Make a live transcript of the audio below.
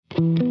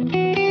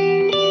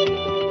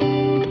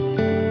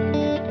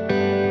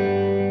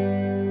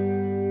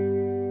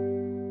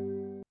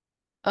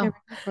Are Oh,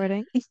 we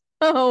recording?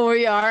 oh,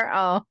 we are.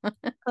 Oh,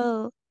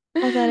 Oh,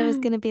 I thought it was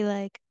gonna be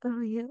like,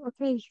 oh, you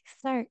okay,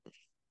 start.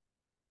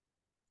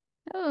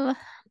 oh.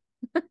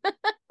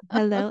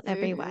 Hello, Okay,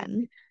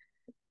 everyone.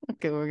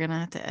 we're gonna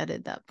have to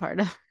edit that part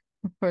out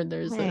where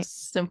there's a Right,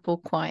 simple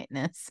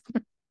quietness.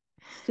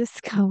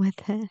 just go with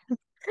it.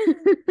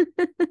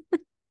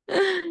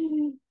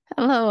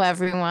 Hello,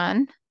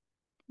 everyone.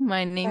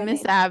 My My name is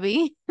name,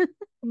 Abby.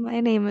 my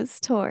name is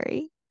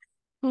Tori.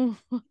 We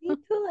need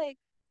to like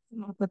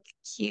come up with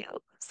cute,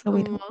 so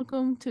we don't.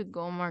 Welcome to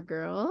Ghoulmore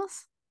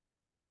Girls.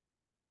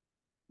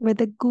 We're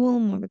the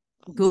Ghoulmore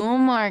Girls.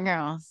 Ghoulmore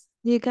Girls.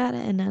 You gotta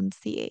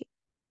enunciate.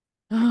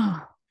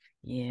 Oh,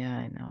 yeah,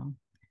 I know.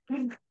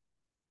 We're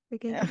I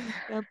getting in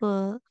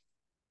trouble.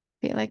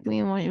 feel like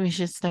we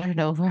should start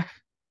over.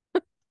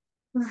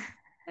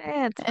 It's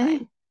Eh,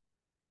 fine.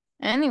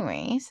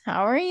 Anyways,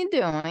 how are you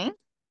doing?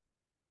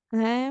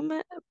 I'm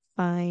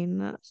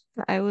fine.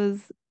 I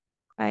was,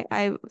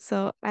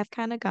 so I've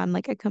kind of gone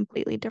like a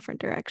completely different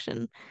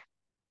direction,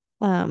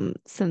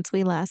 since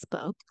we last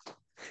spoke.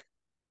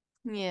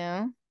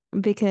 Yeah.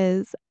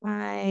 Because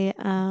I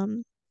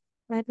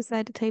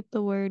decided to type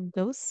the word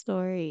ghost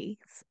stories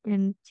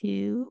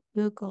into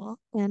Google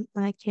and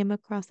I came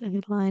across a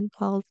headline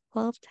called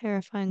 12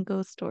 Terrifying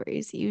Ghost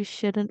Stories You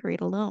Shouldn't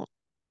Read Alone.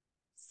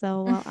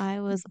 So while I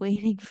was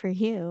waiting for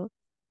you,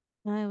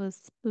 I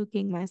was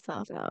spooking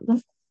myself out.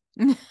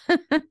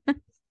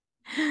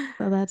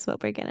 So that's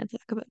what we're gonna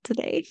talk about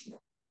today.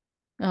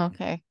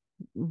 Okay.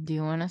 Do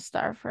you want to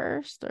start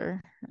first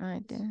or I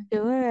do?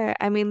 Sure.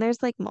 I mean,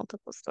 there's like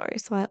multiple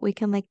stories, so we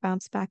can like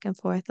bounce back and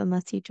forth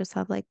unless you just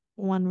have like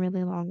one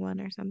really long one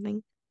or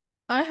something.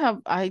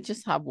 I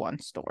just have one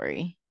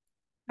story.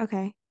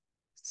 Okay.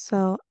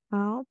 So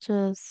I'll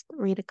just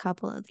read a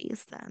couple of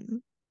these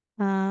then.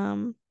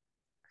 Um,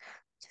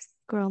 just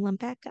scrolling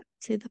back up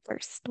to the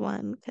first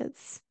one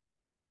because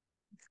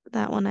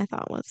that one I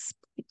thought was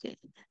pretty good.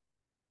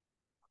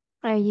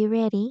 Are you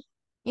ready?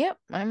 Yep,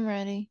 I'm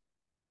ready.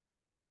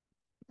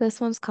 This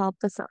one's called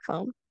The Cell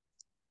Phone.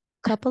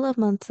 Couple of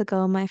months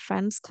ago, my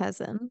friend's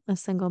cousin, a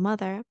single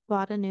mother,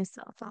 bought a new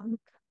cell phone.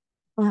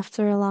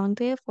 After a long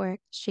day of work,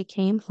 she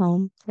came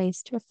home,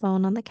 placed her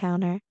phone on the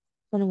counter,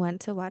 and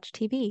went to watch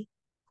TV.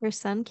 Her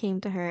son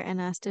came to her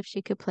and asked if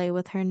she could play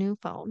with her new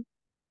phone.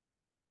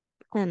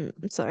 And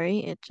I'm sorry,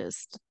 it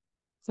just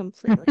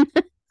completely.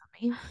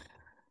 I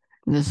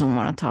Doesn't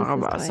want to talk This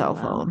is about going cell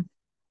well. phone.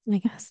 I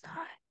guess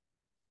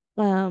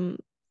not. Um,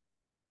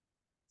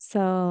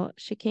 so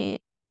she came.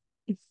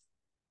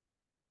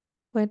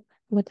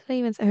 What did I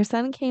even say? Her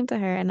son came to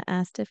her and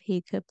asked if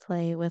he could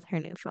play with her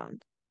new phone.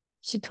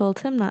 She told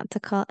him not to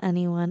call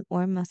anyone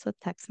or mess with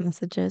text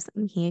messages,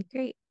 and he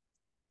agreed.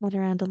 At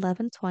around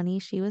 11:20,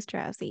 she was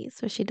drowsy,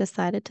 so she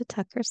decided to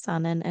tuck her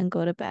son in and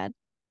go to bed.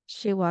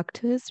 She walked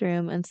to his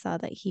room and saw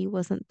that he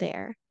wasn't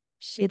there.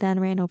 She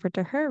then ran over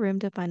to her room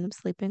to find him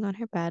sleeping on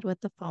her bed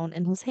with the phone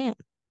in his hand.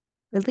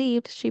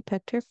 Relieved, she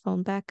picked her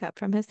phone back up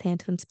from his hand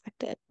to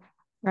inspect it.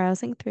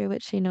 Browsing through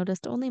it, she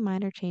noticed only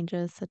minor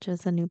changes such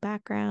as a new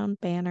background,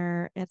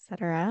 banner,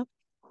 etc.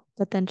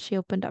 But then she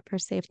opened up her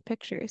saved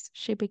pictures.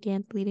 She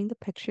began deleting the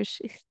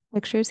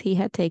pictures he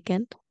had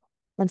taken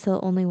until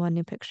only one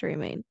new picture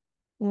remained.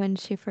 When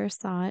she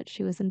first saw it,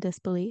 she was in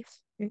disbelief.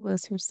 It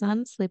was her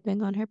son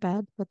sleeping on her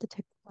bed, but the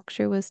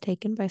picture was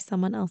taken by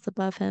someone else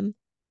above him,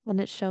 and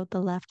it showed the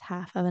left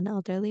half of an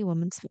elderly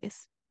woman's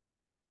face.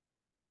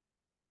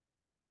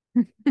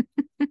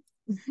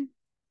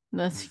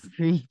 That's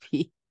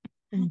creepy.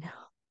 I know.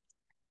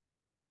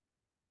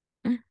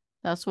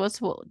 That's what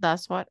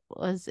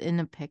was in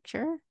the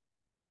picture.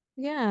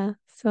 Yeah,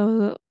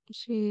 so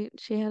she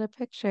had a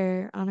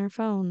picture on her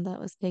phone that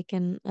was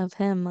taken of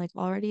him like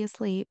already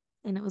asleep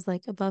and it was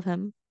like above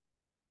him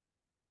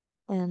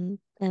and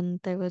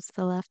there was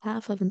the left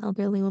half of an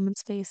elderly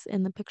woman's face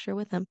in the picture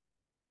with him.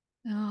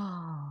 Oh,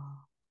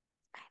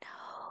 I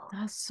know.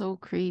 that's so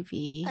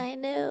creepy. I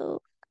know.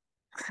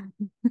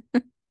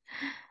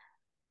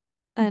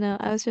 I know.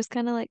 I was just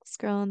kind of like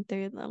scrolling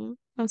through them.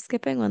 I'm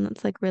skipping one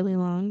that's like really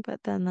long, but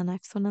then the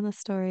next one in the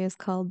story is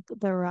called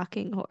The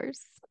Rocking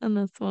Horse. And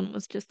this one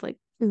was just like,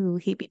 ooh,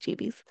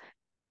 heebie-jeebies.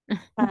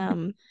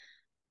 Um,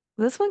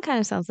 this one kind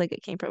of sounds like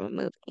it came from a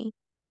movie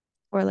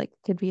or like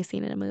could be a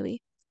scene in a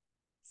movie.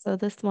 So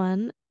this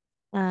one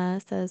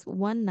says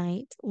one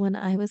night when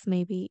I was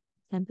maybe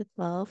 10 to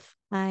 12,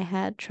 I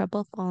had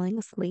trouble falling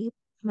asleep.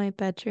 My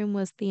bedroom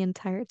was the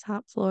entire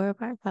top floor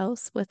of our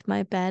house, with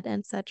my bed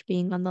and such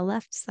being on the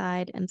left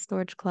side and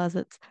storage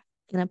closets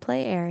and a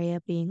play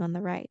area being on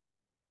the right.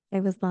 I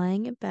was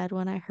lying in bed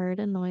when I heard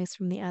a noise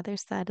from the other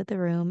side of the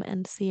room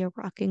and see a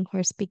rocking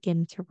horse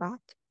begin to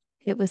rock.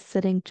 It was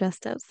sitting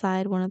just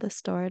outside one of the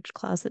storage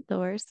closet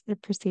doors.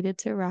 It proceeded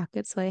to rock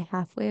its way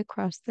halfway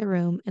across the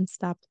room and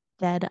stopped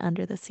dead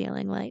under the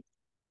ceiling light.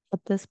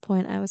 At this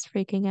point, I was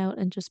freaking out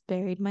and just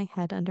buried my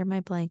head under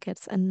my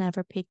blankets and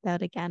never peeked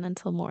out again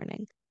until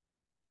morning.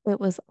 It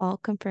was all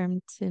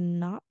confirmed to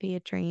not be a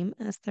dream,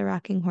 as the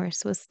rocking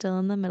horse was still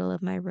in the middle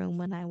of my room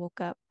when I woke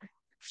up.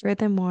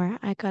 Furthermore,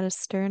 I got a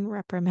stern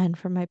reprimand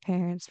from my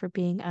parents for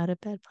being out of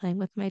bed playing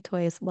with my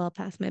toys well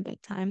past my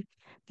bedtime.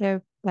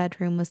 Their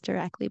bedroom was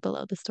directly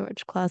below the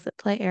storage closet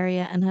play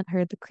area and had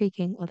heard the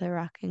creaking of a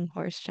rocking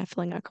horse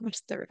shuffling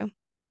across the room.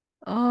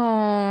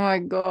 Oh my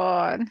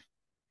God.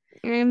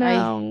 I I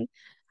know.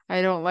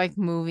 I don't like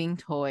moving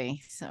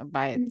toys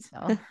by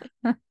itself.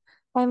 I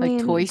Like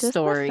Toy mean,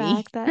 Story.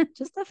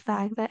 just the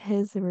fact that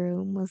his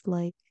room was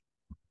the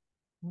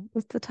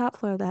top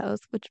floor of the house,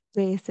 which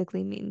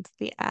basically means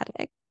the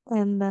attic.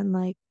 And then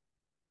like,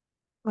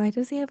 why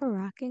does he have a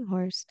rocking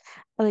horse?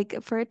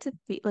 Like for it to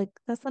be like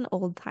that's an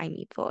old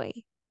timey toy,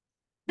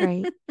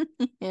 right?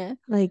 Yeah.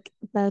 Like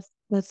that's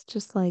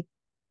just like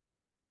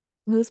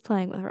who's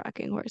playing with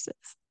rocking horses?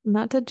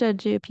 Not to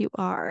judge you if you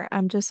are.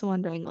 I'm just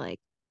wondering like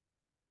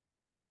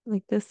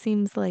this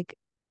seems like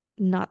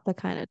not the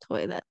kind of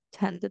toy that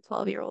 10 to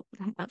 12-year-olds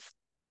would have,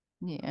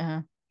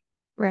 Yeah.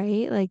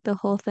 right? Like the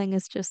whole thing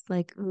is just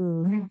like,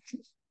 ooh,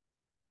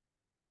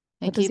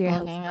 I what does keep your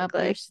house looking look up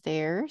your like?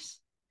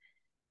 stairs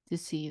to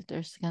see if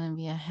there's gonna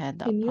be a head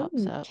that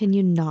pops up. Can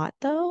you not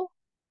though?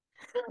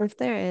 If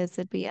there is,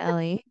 it'd be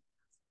Ellie.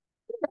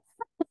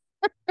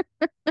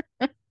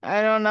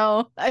 I don't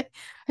know. I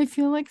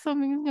feel like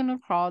something's gonna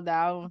crawl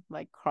down,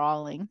 like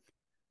crawling,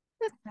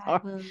 That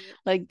or was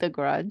like The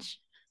Grudge.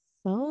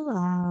 so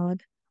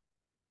loud.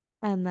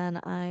 And then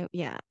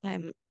yeah,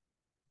 I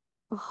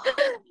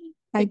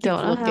keep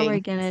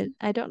looking.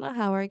 I don't know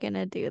how we're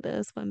gonna do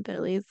this when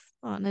Billy's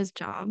on his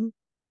job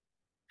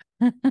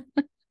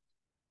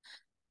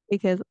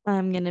because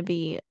I'm gonna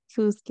be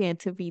too scared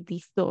to read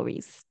these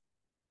stories.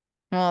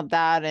 Well,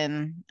 that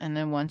and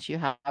then once you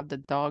have the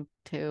dog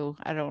too,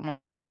 I don't know.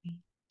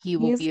 He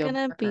will He's be a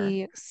gonna barker.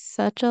 be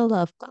such a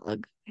love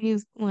bug.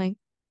 He's like,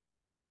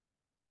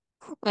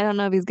 I don't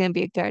know if he's gonna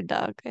be a guard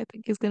dog. I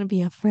think he's gonna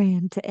be a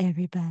friend to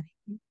everybody.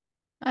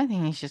 I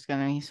think he's just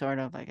gonna be sort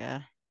of like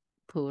a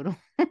poodle,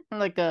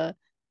 like a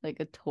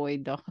toy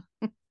dog,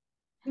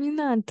 He's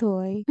not a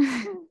toy.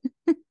 I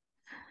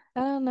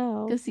don't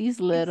know. because he's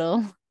He's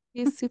little.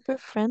 he's super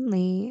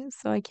friendly,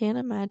 so I can't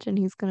imagine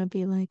he's gonna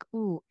be like,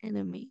 ooh,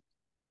 enemy.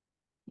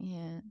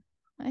 Yeah,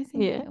 I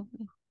think Yeah. he'll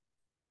be.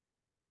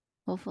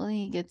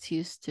 Hopefully, he gets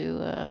used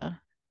to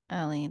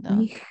Ellie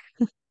though.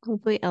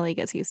 Hopefully Ellie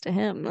gets used to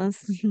him.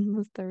 That's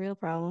the real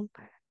problem.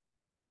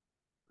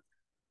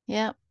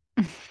 Yep.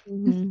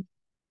 Hmm.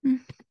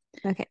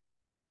 Okay.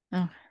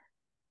 Oh,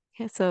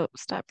 Okay, so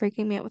stop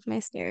freaking me out with my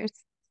stairs.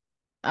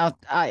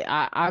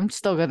 I'm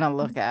still gonna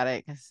look at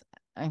it because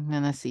I'm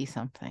gonna see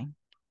something.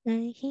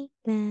 I hate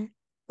that.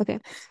 Okay,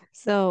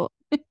 so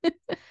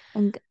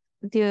I'm g-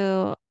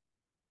 do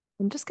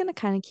I'm just gonna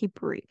kind of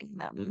keep reading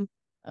them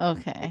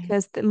Okay.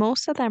 because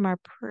most of them are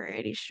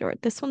pretty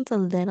short. This one's a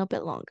little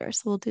bit longer,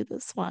 so we'll do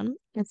this one.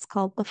 It's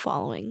called The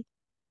Following.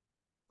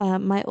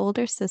 My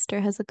older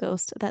sister has a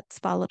ghost that's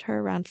followed her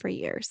around for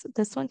years.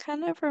 This one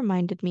kind of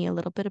reminded me a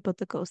little bit about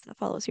the ghost that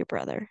follows your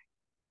brother,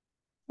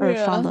 or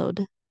Yeah.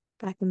 followed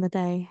back in the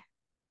day.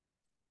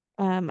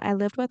 I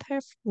lived with her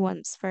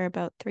once for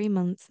about 3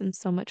 months, and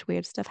so much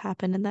weird stuff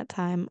happened in that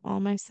time. All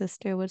my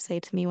sister would say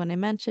to me when I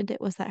mentioned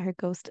it was that her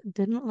ghost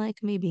didn't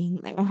like me being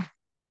there.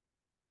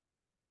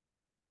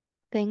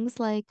 Things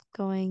like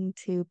going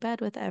to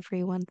bed with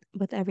everyone,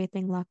 with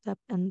everything locked up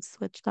and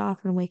switched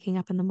off, and waking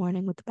up in the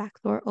morning with the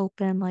back door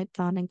open, lights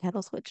on, and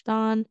kettle switched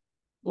on.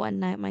 One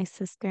night, my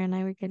sister and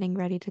I were getting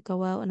ready to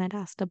go out, and I'd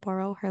asked to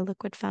borrow her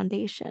liquid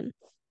foundation.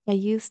 I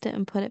used it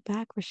and put it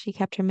back where she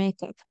kept her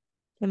makeup.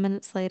 10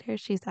 minutes later,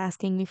 she's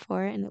asking me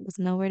for it, and it was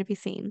nowhere to be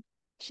seen.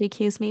 She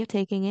accused me of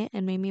taking it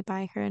and made me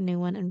buy her a new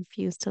one and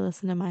refused to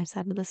listen to my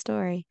side of the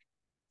story.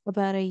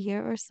 About a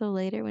year or so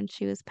later, when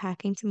she was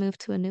packing to move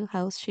to a new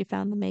house, she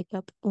found the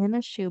makeup in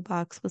a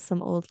shoebox with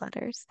some old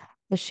letters.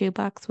 The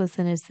shoebox was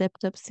in a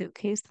zipped up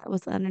suitcase that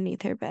was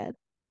underneath her bed.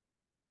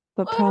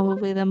 But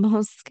probably the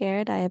most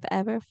scared I have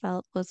ever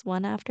felt was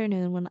one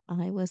afternoon when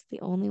I was the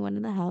only one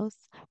in the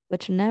house,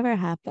 which never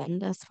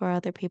happened as four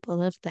other people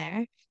lived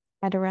there.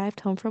 I'd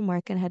arrived home from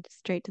work and headed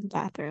straight to the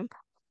bathroom.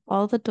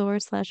 All the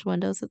doors slash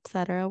windows,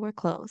 etc., were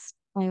closed.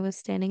 I was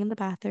standing in the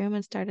bathroom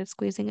and started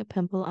squeezing a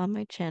pimple on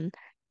my chin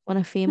when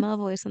a female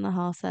voice in the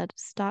hall said,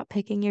 "Stop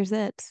picking your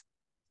zits."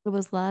 It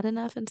was loud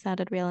enough and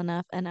sounded real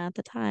enough, and at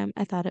the time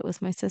I thought it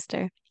was my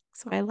sister.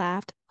 So I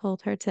laughed,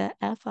 told her to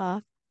F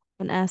off,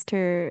 and asked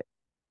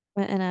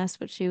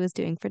what she was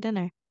doing for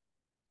dinner.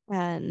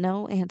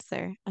 No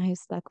answer. I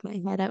stuck my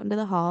head out into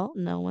the hall,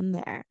 no one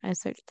there. I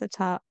searched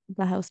the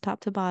house top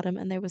to bottom,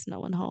 and there was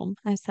no one home.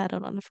 I sat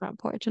out on the front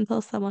porch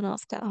until someone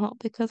else got home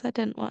because I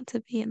didn't want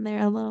to be in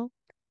there alone.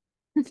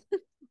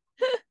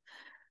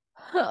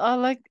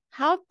 Like,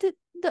 how did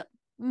the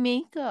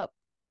makeup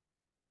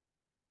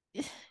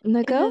The in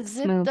a ghost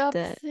zipped moved up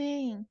it.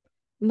 thing?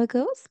 The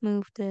ghost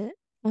moved it.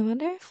 I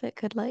wonder if it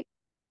could like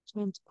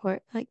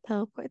teleport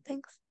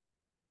things.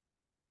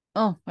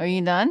 Oh, are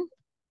you done?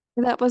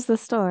 That was the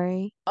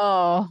story.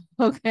 Oh,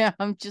 okay.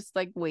 I'm just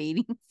like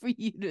waiting for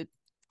you to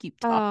keep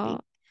Oh, talking.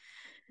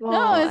 No,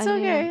 well, it's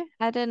okay.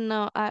 I didn't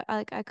know.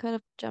 I could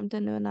have jumped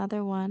into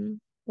another one,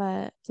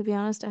 but to be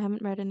honest, I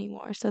haven't read any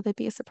more, so they'd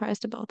be a surprise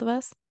to both of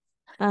us.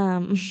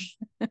 Um,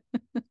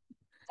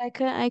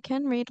 I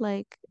can read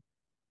like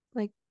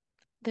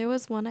there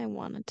was one I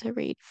wanted to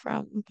read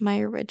from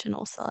my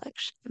original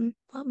selection.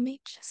 Let me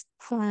just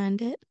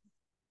find it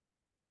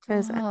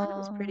because I thought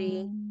it's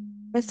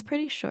Um,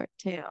 pretty short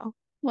too.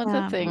 well,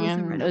 the It thing was a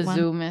in Reddit a one.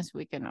 Zoom is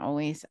we can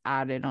always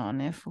add it on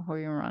if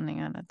we're running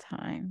out of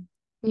time.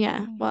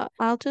 Yeah, Okay. well,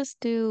 I'll just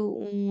do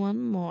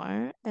one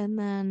more and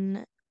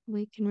then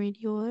we can read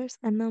yours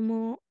and then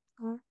we'll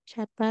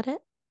chat about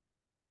it.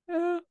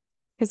 Yeah.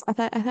 Because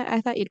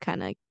I thought you'd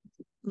kind of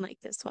like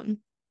this one.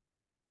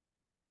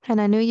 And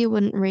I knew you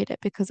wouldn't read it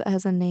because it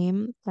has a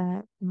name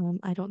that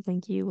I don't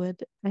think you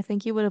would. I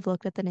think you would have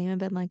looked at the name and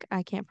been like,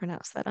 I can't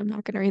pronounce that. I'm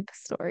not going to read the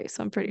story.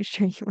 So I'm pretty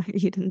sure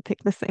you didn't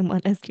pick the same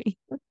one as me.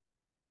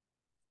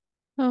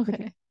 Okay.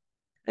 Okay.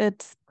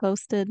 It's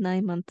posted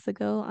 9 months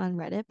ago on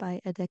Reddit by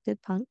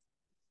Addicted Punk.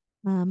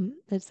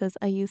 It says,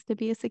 I used to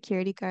be a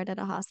security guard at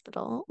a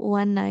hospital.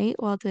 One night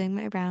while doing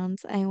my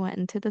rounds, I went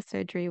into the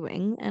surgery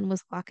wing and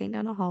was walking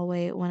down a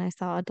hallway when I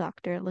saw a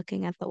doctor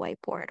looking at the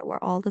whiteboard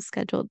where all the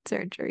scheduled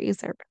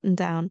surgeries are written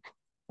down.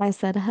 I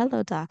said,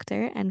 hello,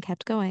 doctor, and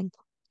kept going.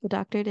 The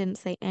doctor didn't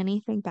say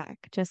anything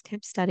back, just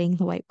kept studying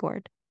the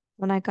whiteboard.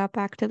 When I got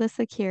back to the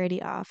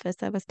security office,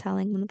 I was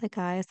telling one of the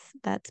guys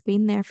that's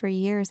been there for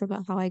years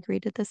about how I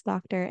greeted this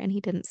doctor, and he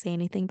didn't say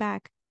anything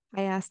back.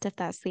 I asked if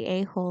that's the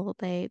a-hole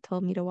they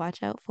told me to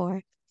watch out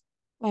for.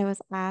 I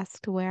was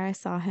asked where I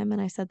saw him,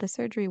 and I said the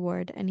surgery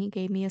ward, and he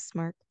gave me a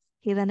smirk.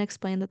 He then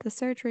explained that the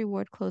surgery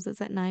ward closes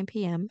at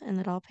 9 p.m. and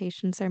that all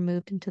patients are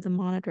moved into the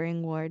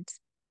monitoring wards.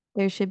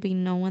 There should be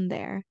no one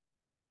there.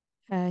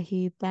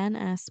 He then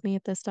asked me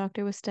if this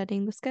doctor was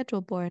studying the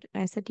schedule board.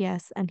 I said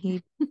yes, and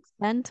he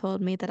then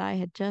told me that I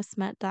had just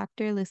met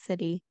Dr.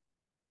 Lucidi.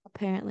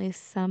 Apparently,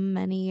 some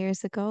many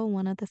years ago,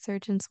 one of the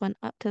surgeons went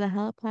up to the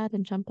helipad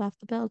and jumped off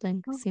the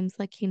building. Seems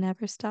like he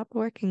never stopped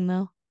working,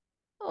 though.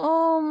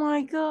 Oh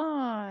my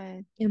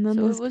God. And then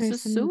So it this was a person,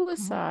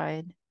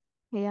 suicide.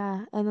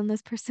 yeah, and then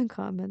this person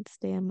comments,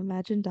 damn,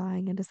 imagine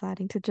dying and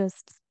deciding to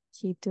just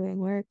keep doing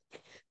work.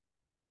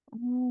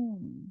 Oh.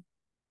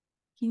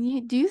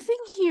 Do you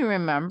think he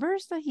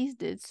remembers that he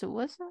did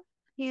suicide?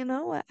 You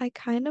know what? I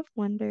kind of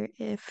wonder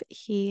if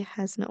he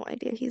has no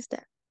idea he's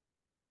dead.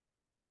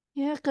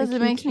 Yeah, because Like,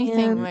 it he makes me think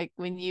can't. like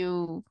when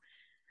you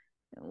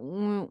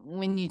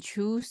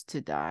choose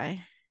to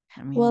die,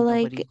 I Well, mean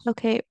like, nobody.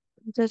 okay,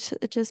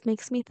 it just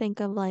makes me think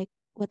of like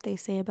what they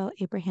say about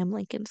Abraham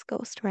Lincoln's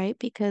ghost, right?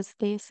 Because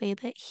they say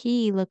that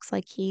he looks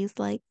like he's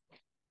like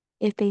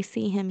if they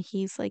see him,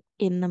 he's like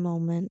in the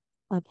moment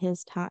of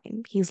his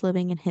time. He's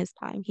living in his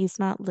time. He's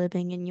not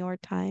living in your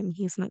time.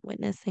 He's not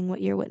witnessing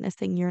what you're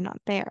witnessing. You're not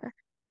there.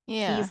 He's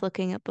Yeah,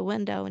 looking at the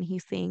window and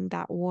he's seeing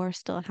that war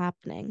still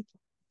happening.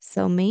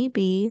 So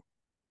maybe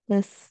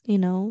this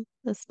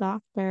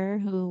doctor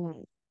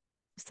who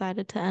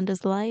decided to end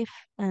his life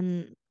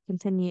and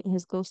continue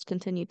his ghost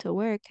continued to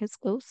work, his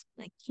ghost,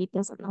 like he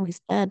doesn't know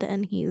he's dead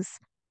and he's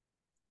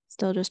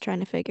still just trying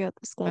to figure out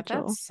the but that's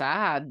schedule.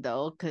 sad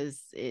though,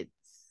 because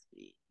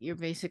you're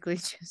basically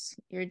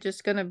you're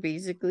just gonna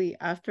basically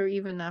after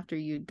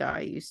you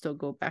die, you still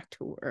go back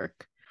to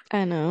work.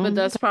 I But know.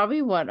 that's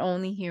probably what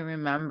only he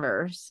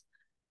remembers.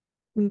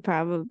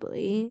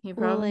 Probably. He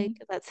Well, like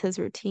probably that's his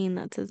routine,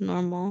 that's his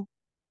normal.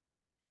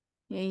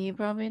 Yeah, he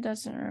probably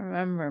doesn't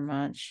remember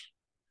much.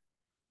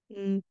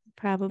 It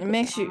Probably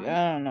makes you, not.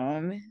 I don't know. I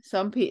mean,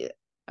 some people,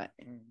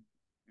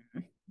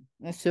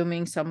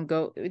 assuming some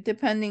go,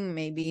 depending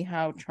maybe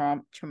how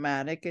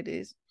traumatic it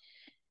is.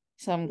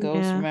 Some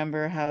ghosts Yeah.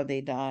 remember how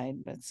they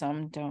died, but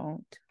some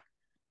don't.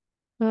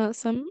 Well,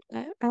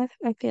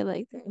 I feel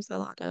like there's a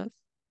lot of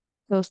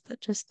ghosts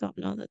that just don't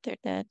know that they're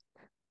dead.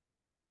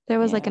 There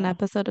was like an Yeah.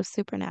 episode of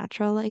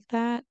Supernatural like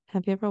that.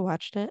 Have you ever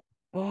watched it?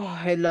 Oh,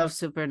 I love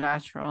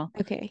Supernatural.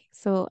 Okay,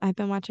 so I've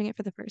been watching it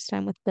for the first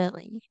time with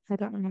Billy. I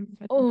don't remember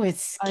if Oh,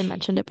 it's I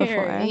mentioned it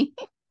before. scary.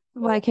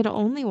 Well, I could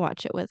only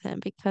watch it with him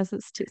because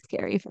it's too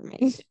scary for me.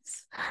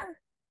 It's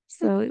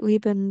So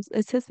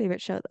it's his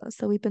favorite show though.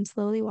 So we've been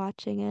slowly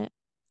watching it.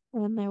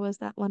 And there was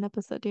that one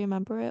episode, do you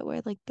remember it,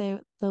 where like the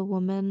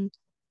woman,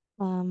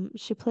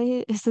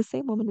 it's the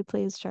same woman who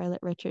plays Charlotte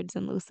Richards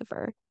in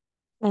Lucifer,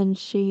 and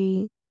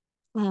she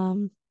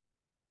um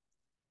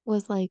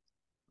was like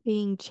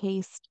being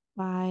chased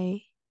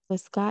by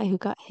this guy who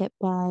got hit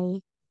by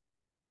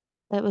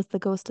that was the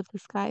ghost of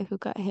this guy who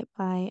got hit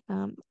by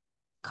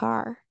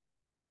car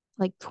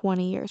like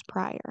 20 years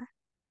prior.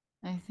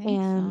 I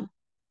think And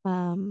so.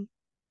 um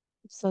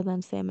so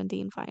then Sam and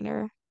Dean find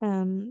her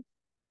and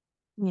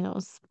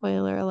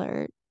spoiler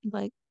alert,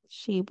 like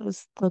she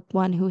was the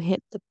one who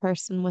hit the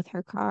person with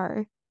her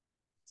car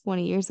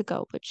 20 years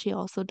ago, but she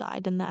also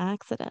died in the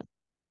accident.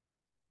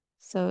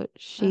 So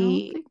I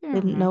don't she think I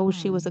didn't know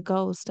she was a remember.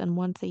 ghost, and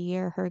once a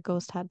year her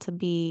ghost had to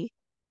be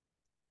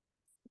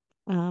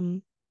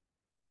um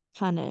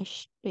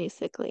punished,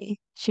 basically.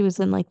 She was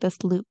in like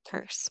this loop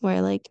curse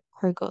where like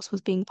her ghost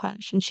was being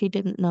punished and she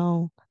didn't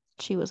know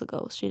she was a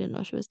ghost. She didn't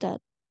know she was dead.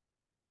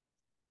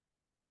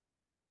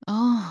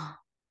 Oh,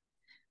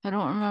 I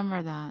don't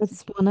remember that.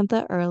 It's one of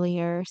the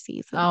earlier I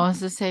seasons. was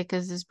to say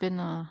because it's been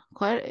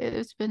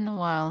a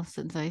while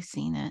since I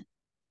seen it.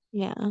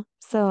 Yeah.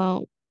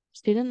 So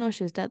she didn't know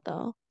she was dead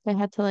though. They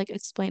had to like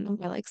explain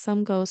to her like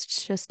some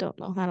ghosts just don't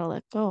know how to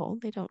let go.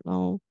 They don't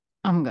know.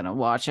 I'm gonna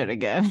watch it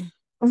again.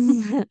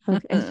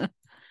 Okay.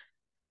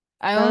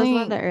 I That was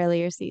one of only the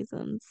earlier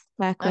seasons,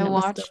 back when I it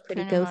was still watched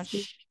pretty pretty ghosty.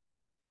 much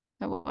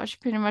I watched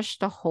pretty much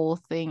the whole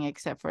thing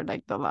except for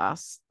like the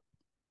last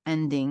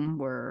ending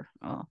where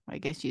I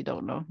guess you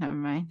don't know. Never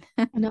mind.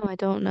 No, I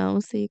don't know,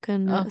 so you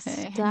can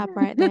Okay. stop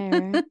right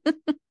there.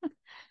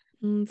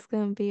 It's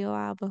gonna be a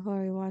while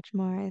before we watch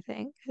more, I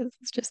think, because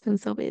it's just been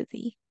so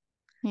busy.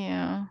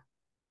 Yeah.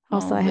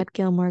 Also, Oh, I but had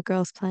Gilmore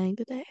Girls playing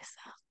today,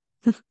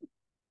 so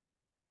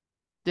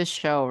the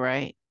show,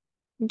 right?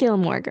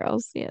 Gilmore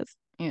Girls, yes,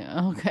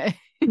 Yeah, okay.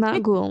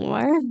 not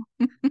Ghoulmore.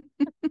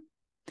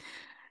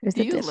 There's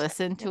Do a you difference.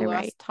 listen Get it to us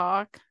right.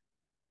 talk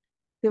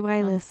Do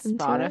I on listen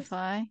to us?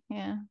 Spotify?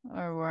 Yeah,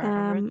 or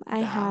wherever I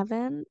the app.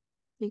 haven't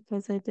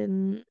because I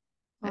didn't.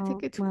 I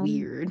think Well, it's one,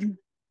 weird.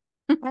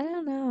 I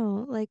don't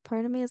know. Like,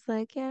 part of me is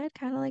like, yeah, I'd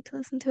kind of like to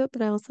listen to it,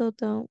 but I also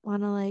don't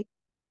want to like,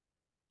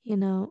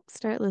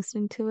 start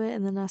listening to it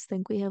and then us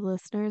think we have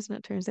listeners, and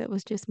it turns out it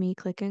was just me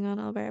clicking on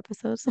all of our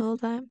episodes the whole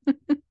time.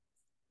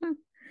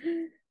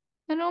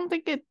 I don't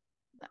think it.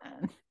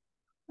 uh,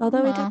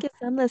 Although we did Well, get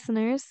some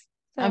listeners,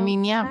 I so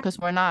mean, yeah, I, because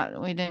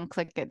we didn't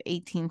click it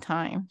 18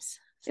 times.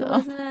 it So,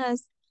 wasn't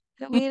us.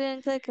 We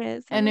didn't click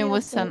it. and it Somebody else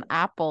was did. an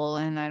Apple,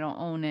 and I don't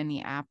own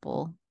any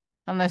Apple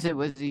unless it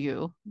was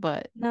you.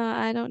 But, No,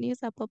 I don't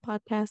use Apple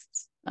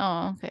Podcasts.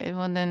 oh, okay.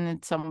 Well, then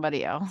it's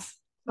somebody else.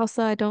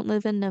 Also, I don't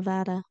live in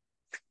Nevada.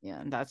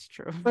 Yeah, that's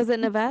true. Was it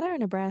Nevada or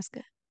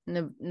Nebraska?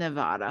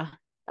 Nevada.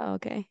 Oh,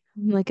 okay.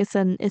 Like it's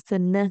a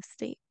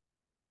nasty.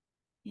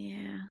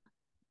 Yeah.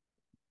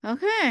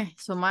 Okay.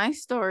 So my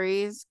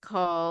story is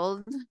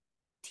called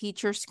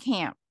Teacher's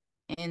Camp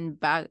in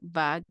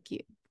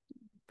Baguio.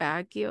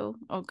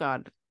 Oh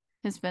God.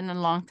 It's been a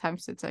long time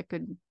since I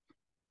could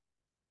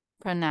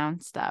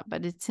pronounce that,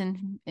 but it's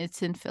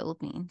in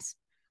Philippines.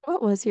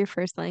 What was your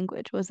first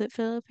language? Was it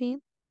Philippine?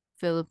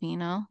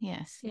 Filipino,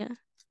 yes. Yeah.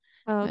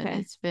 Oh, But okay.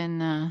 it's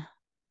been a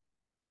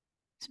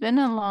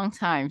long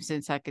time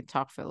since I could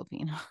talk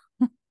Filipino.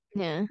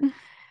 Yeah.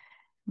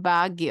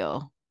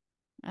 Baguio.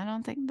 I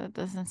don't think that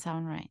doesn't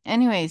sound right.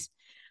 Anyways,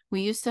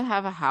 we used to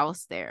have a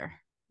house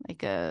there,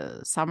 like a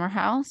summer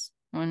house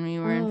when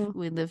Oh,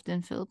 we lived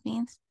in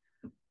Philippines.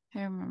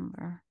 I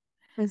remember.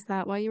 is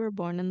that why you were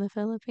born in the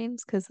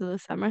Philippines? Because of the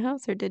summer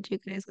house, or did you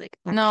guys like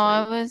No,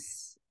 actually?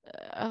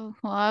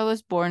 I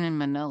was born in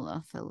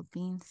Manila,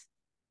 Philippines.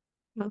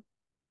 Oh,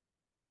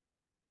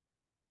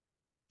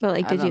 but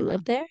like, I did you don't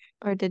live know. there,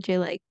 or did you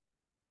like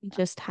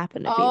just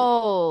happen to be there?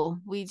 Oh,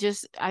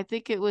 I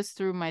think it was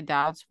through my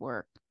dad's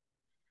work,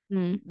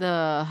 Mm.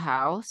 the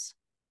house.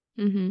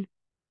 Mm-hmm.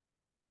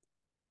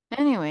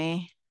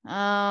 Anyway,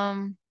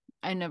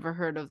 I never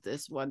heard of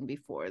this one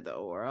before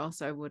though, or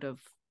else I would have.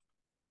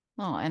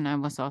 Oh, and I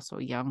was also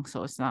young,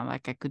 so it's not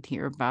like I could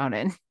hear about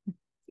it.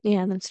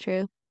 Yeah, that's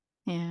true.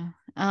 Yeah.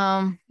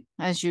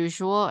 As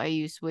usual, I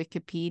use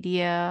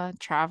Wikipedia,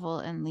 travel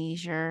and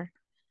leisure,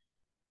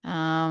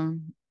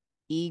 um,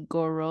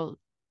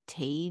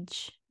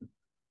 Egorotage.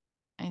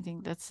 I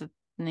think that's the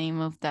name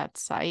of that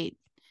site,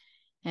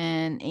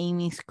 and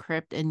Amy's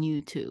Crypt and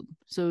YouTube.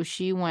 So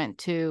she went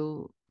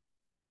to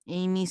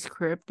Amy's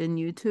Crypt and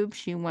YouTube.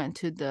 She went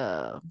to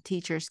the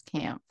teacher's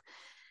camp.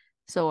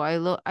 So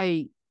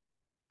I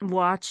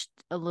watched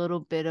a little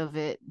bit of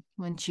it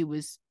when she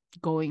was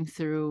going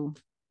through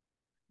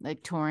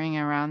like touring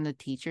around the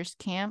teachers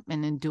camp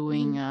and then Mm-hmm.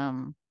 doing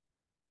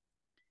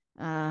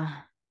uh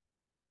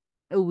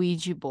a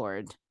Ouija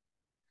board.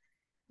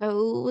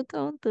 Oh,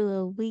 don't do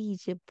a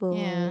Ouija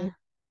Yeah. board.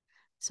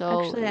 So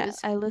Actually, it I, was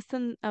I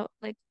listened out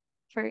like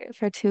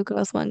for Two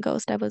Girls, One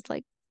Ghost. I was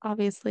like,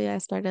 obviously, I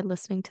started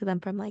listening to them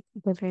from like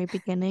the very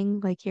beginning,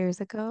 like years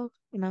ago,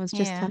 and I was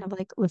just yeah. kind of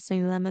like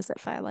listening to them as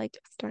if I like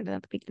started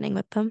at the beginning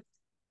with them.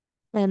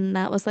 And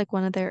that was like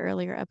one of their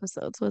earlier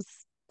episodes was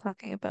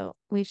talking about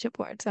Ouija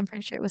boards. I'm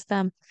pretty sure it was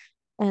them,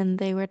 and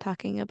they were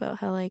talking about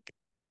how like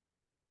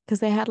because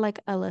they had like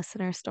a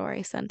listener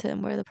story sent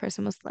in where the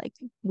person was like,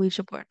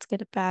 Ouija boards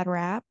get a bad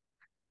rap.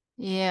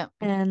 Yeah.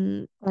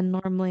 And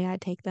normally I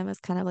take them as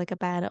kind of like a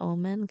bad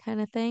omen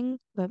kind of thing,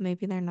 but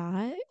maybe they're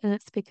not. And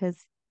it's because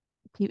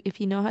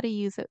if you know how to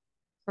use it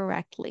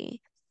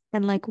correctly,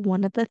 and like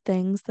one of the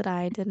things that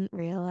I didn't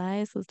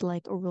realize was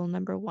like rule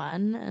number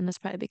one, and it's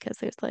probably because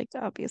there's like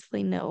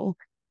obviously no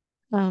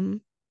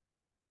um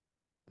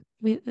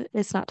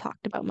it's not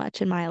talked about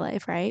much in my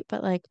life, right?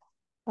 But like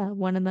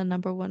one of the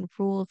number one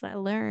rules I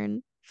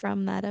learned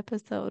from that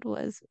episode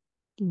was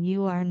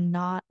you are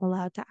not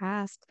allowed to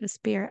ask the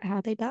spirit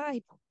how they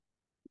died.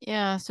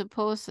 Yeah,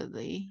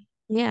 supposedly.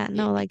 Yeah, Yeah,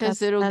 no, like because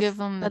that's it'll give that's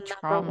them the the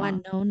number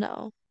one trauma.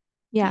 no.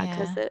 Yeah,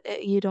 because Yeah.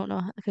 you don't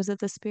know because if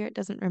the spirit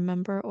doesn't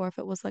remember or if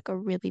it was like a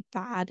really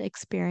bad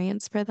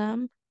experience for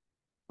them,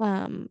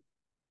 um,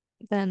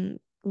 then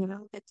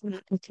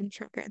it can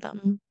trigger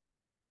them.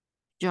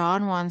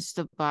 John wants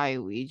to buy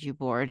a Ouija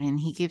board and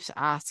he keeps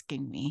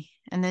asking me.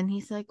 And then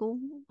he's like, oh,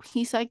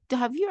 he's like,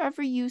 have you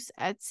ever used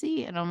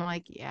Etsy? And I'm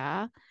like,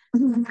 yeah.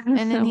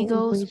 And then A he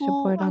goes, Ouija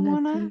well, board on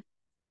Etsy.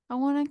 I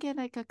wanna get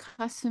like a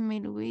custom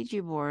made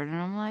Ouija board. And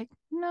I'm like,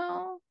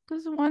 no,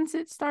 because once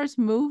it starts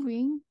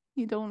moving,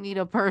 you don't need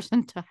a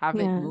person to have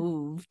it Yeah,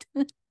 moved.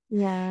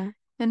 yeah.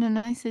 And then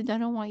I said, I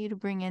don't want you to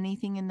bring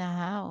anything in the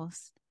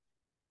house.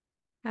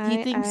 He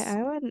I, I, thinks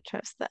I wouldn't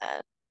trust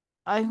that.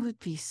 I would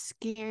be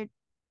scared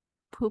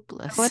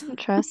poopless.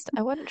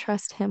 I wouldn't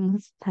trust him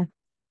with that.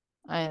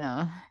 I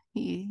know.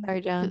 He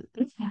Sorry, John.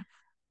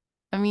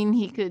 I mean,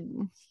 he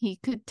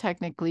could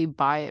technically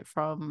buy it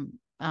from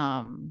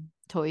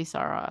Toys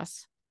R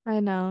Us. I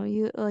know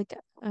you like.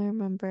 I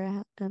remember I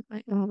had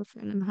a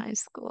friend in high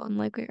school, and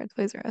like we were at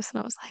Toys R Us, and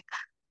I was like,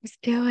 "Let's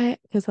do it,"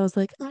 because I was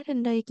like, "I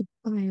didn't know you could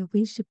buy a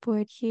Ouija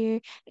board here,"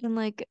 and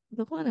like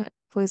the one at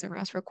Toys R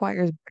Us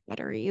requires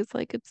batteries.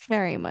 Like it's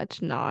very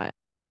much not.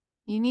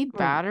 You need Like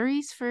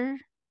batteries for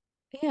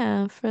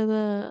yeah, for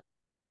the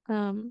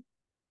um,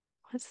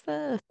 what's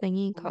the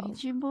thingy called?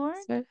 Ouija board?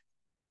 So,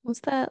 what's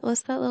that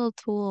little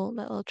tool?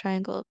 That little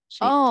triangle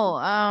shaped tool?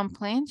 Oh,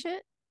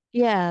 planchet?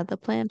 Yeah, the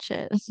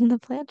planchette. The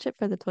planchette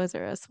for the Toys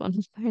R Us one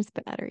requires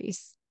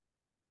batteries.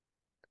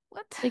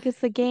 What? Like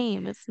it's a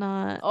game. It's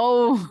not a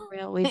Oh,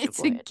 real Ouija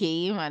it's a board.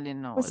 game. I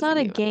didn't know Well, it it's was a not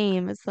a game.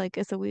 game. It's like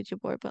it's a Ouija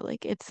board, but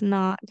like it's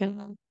not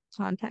gonna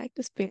contact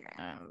the spirit.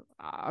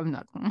 I'm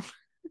not gonna.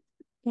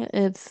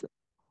 It's.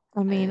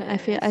 I mean, Uh,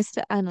 I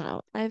don't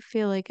know. I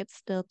feel like it's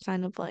still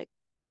kind of like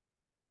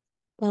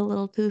a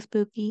little too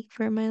spooky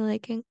for my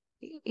liking.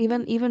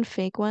 Even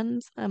fake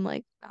ones, I'm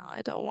like, no,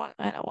 I don't want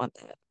that.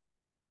 I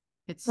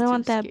it's don't too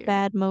want that scary.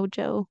 bad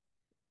mojo,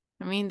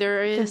 I mean,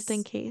 just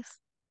in case.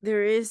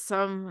 there is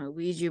some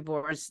Ouija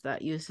boards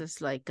that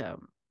uses like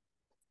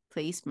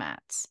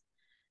placemats,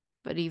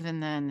 but even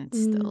then, it's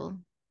Mm. still.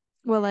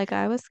 Well, like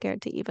I was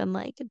scared to even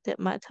like dip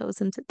my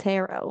toes into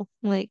tarot.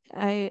 Like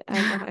I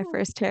got my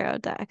first tarot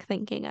deck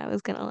thinking I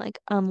was gonna like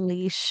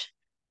unleash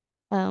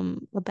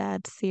a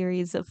bad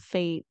series of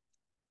fate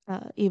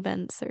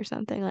events or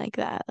something like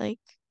that. Like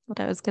that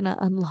I was gonna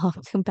unlock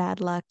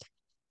bad luck,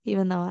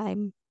 even though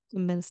I'm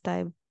convinced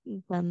I've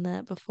done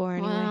that before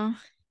anyway. Well,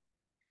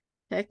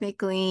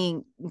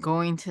 technically,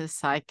 going to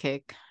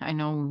psychic. I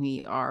know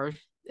we are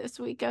this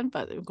weekend,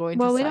 but going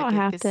to Well, we don't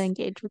psychic have to is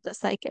engage with the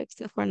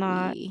psychics if we're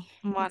not we.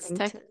 It's wanting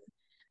tech. to.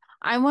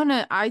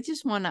 I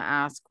just wanna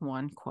ask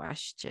one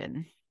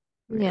question,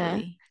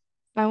 Yeah, really.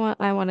 I want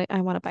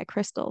to buy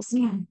crystals.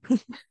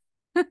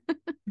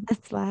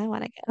 That's why I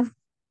want to go.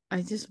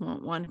 I just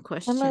want one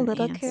I'm a question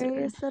little answered.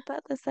 curious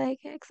about the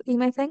psychics.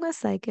 My thing with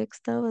psychics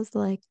though is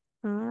like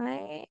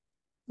I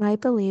I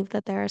believe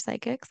that there are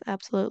psychics,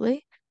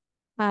 absolutely.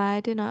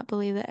 I do not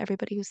believe that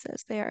everybody who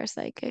says they are a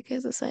psychic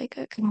is a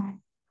psychic.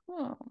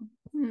 Well,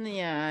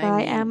 yeah, I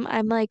I mean, am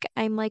I'm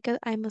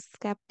a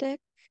skeptic,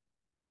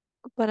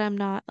 but I'm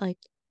not like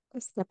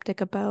a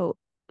skeptic about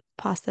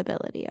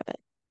possibility of it.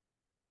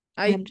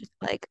 I I'm just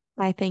like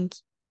I think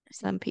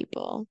some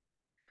people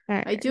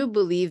are. I do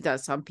believe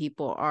that some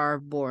people are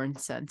born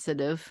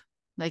sensitive,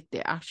 like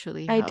they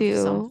actually have I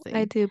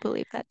something. do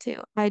believe that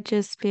too. I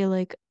just feel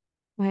like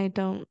I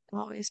don't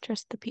always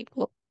trust the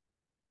people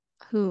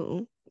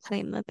who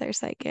claim that they're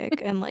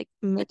psychic and like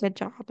make a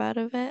job out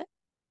of it.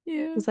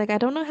 Yeah. It's like I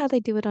don't know how they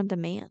do it on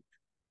demand.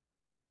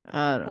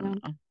 I I don't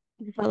don't, know.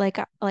 but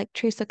like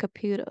Teresa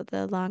Caputo,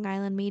 the Long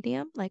Island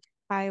medium, like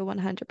I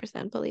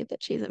 100% believe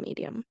that she's a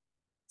medium.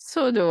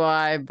 So do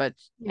I, but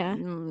Yeah.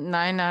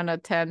 9 out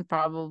of 10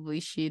 probably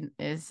she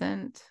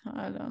isn't.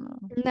 I don't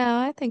know. No,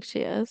 I think she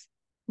is.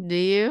 Do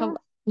Oh, you?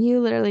 you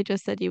literally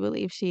just said you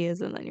believe she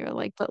is, and then you're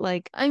like, but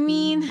like I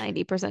mean,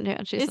 90%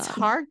 chance she's it's not.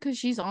 hard because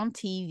she's on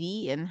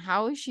TV, and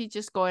how is she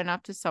just going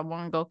up to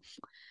someone and go,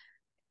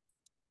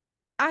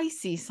 I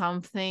see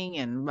something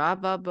and blah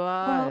blah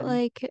blah Well, and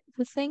like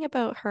the thing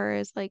about her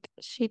is like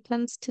she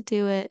tends to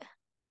do it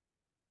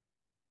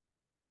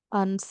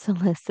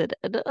unsolicited.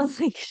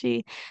 Like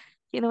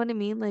you know what I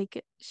mean?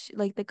 Like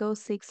the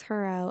ghost seeks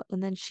her out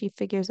and then she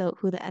figures out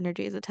who the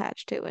energy is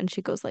attached to and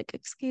she goes like,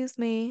 "Excuse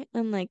me."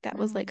 And like that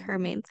was like her mm,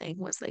 main thing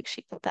was like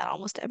she did that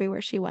almost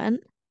everywhere she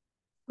went.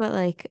 But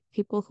like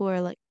people who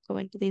are like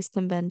going to these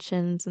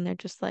conventions and they're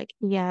just like,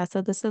 "Yeah,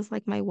 so this is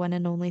like my one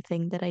and only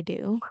thing that I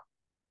do."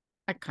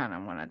 I kind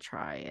of want to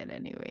try it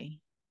anyway.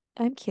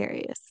 I'm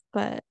curious,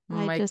 but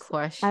My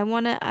question.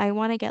 I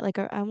wanna get like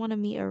I wanna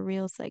meet a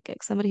real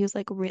psychic, somebody who's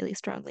like really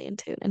strongly in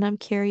tune. And I'm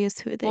curious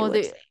who they Well,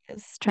 would say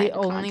is the trying to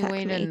only contact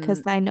way me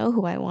because I know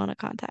who I want to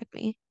contact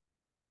me.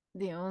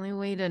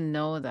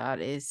 know that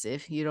is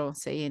if you don't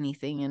say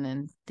anything and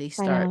then they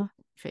I start know,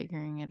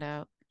 figuring it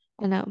out.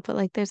 I know, but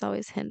like there's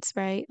always hints,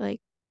 right?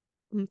 Like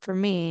for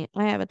me,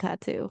 I have a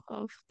tattoo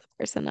of the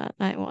person that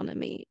I want to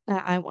meet,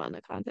 that I want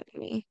to contact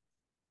me.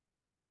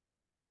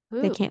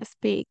 They Ooh. can't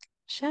speak.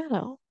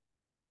 Shadow.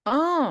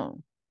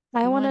 Oh,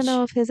 I you want to want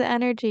know if his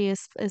energy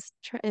is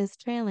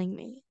trailing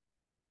me.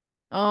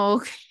 Oh,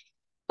 okay.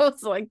 I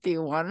was like, do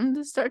you want him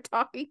to start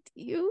talking to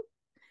you?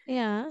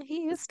 Yeah,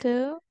 he It's used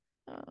to.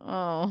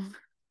 oh.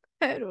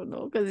 I don't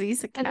know because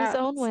he's a In his cat.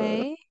 own So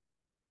way.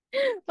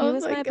 I He was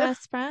was my like,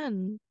 best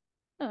friend.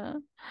 uh,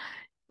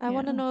 I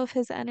want to yeah. know if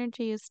his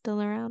energy is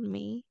still around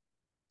me.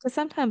 Because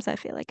sometimes I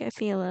feel like I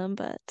feel him,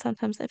 but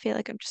sometimes I feel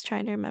like I'm just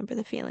trying to remember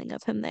the feeling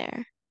of him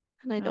there.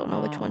 And I don't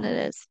know which one it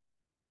Oh, is.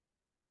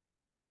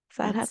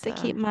 So I'd have that's to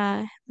keep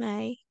my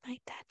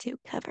tattoo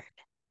covered.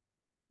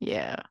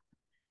 yeah.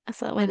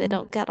 So that way they When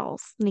don't get all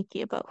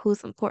sneaky about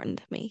who's important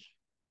to me.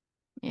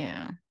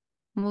 yeah,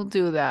 we'll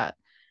do that.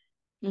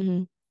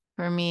 Hmm.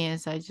 For me,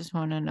 is I just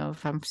want to know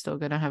if I'm still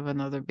gonna have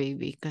another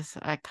baby because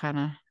I kind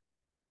of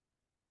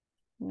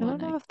I don't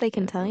want know to if they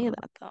can give tell you a.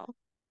 that though.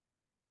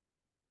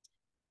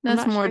 I'm That's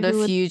not more sure the who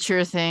would.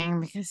 future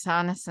thing because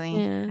honestly,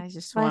 Yeah. I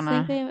just Well,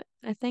 wanna.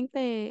 I think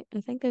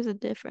there's a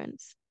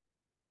difference.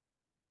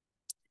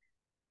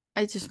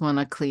 I just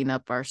wanna clean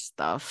up our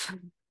stuff.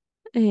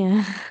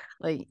 Yeah.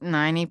 Like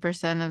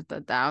 90% of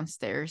the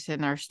downstairs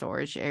in our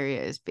storage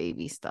area is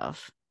baby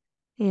stuff.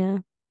 Yeah.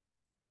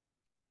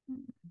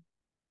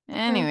 Well,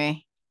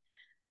 Anyway,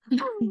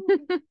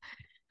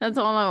 that's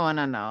all I want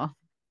to know.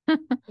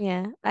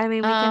 yeah. I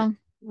mean, Um,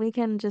 we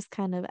can just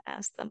kind of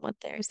ask them what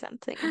they're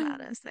sensing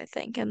about us, I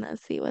think, and then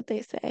see what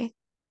they say.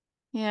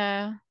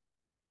 yeah,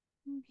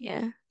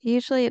 Yeah.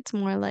 Usually it's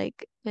more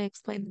like they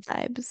explain the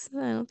vibes.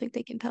 I don't think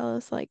they can tell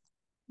us like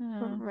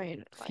uh, right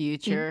like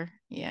future,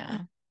 yeah.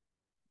 yeah.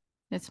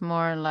 It's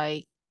more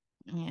like,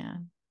 yeah,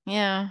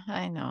 yeah,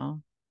 I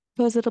know.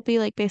 Because it'll be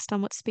like based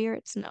on what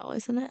spirits know,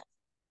 isn't it?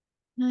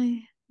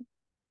 I,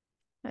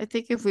 I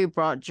think if we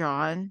brought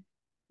John,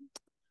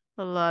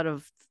 a lot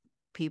of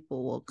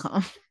people will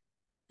come.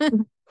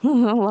 A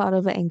lot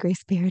of angry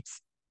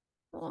spirits.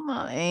 Well,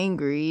 not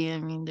angry. I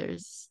mean,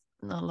 there's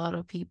a lot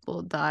of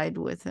people died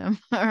with him,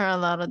 or a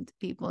lot of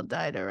people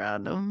died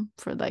around him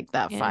for like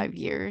that Yeah. 5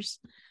 years.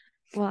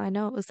 Well, I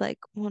know it was like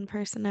one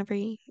person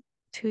every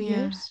two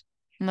Yeah. years.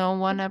 No,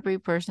 one every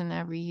person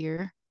every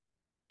year.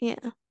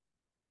 Yeah.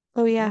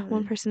 Oh yeah,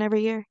 one Yeah, person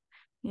every year.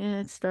 yeah,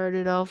 it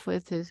started off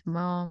with his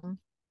mom.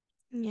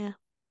 Yeah.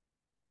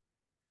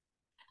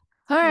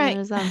 All And then right.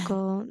 his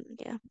uncle.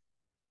 Yeah. It's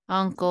a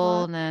Uncle,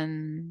 lot.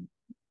 then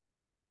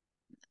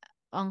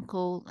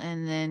uncle,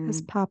 and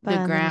His then papa the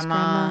and then his grandma.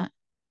 grandma.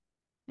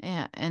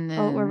 Yeah, and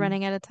Oh, we're then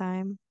running out of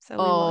time, so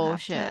we will oh have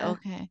shit. to,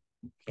 Okay.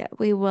 yeah,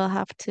 we will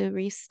have to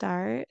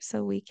restart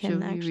so we can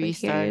Should we actually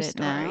hear your restart it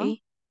now?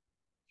 story.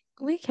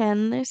 We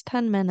can. There's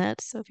 10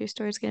 minutes, so if your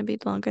story's going to be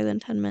longer than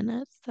 10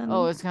 minutes,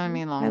 Oh, then it's gonna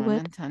be I longer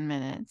would. than 10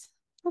 minutes,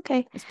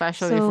 Okay.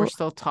 especially if we're So,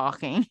 still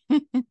talking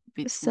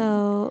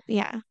between.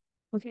 yeah.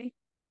 Okay.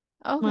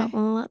 Well, Okay.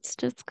 let's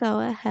just go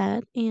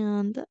ahead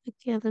and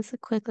give this a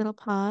quick little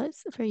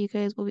pause for you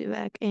guys. We'll be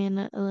back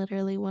in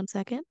literally 1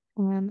 second,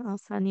 and I'll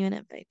send you an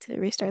invite to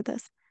restart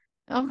this.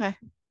 Okay.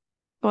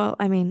 Well,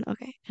 I mean,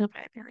 okay, it'll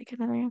probably be like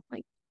another,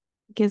 like,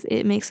 because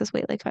it makes us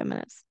wait like 5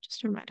 minutes.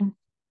 Just a reminder.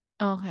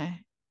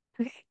 Okay.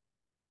 Okay,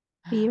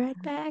 be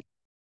right back.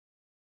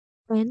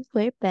 And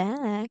we're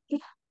back.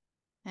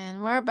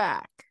 And we're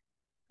back.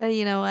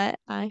 You know what?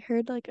 I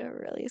heard like a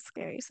really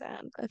scary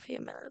sound a few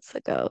minutes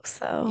ago. Are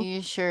So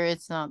you sure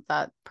it's not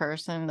that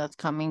person that's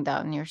coming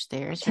down your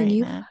stairs can right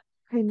you, now?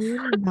 can you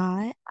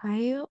not?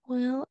 I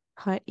will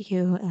cut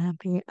you,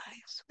 Abby.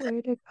 I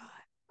swear to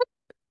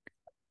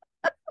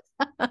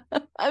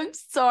I'm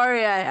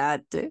sorry I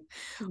had to.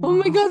 Oh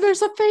my God. God,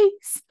 there's a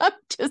face. I'm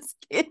just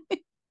kidding.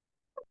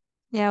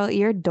 Yeah, well,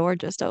 your door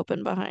just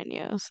opened behind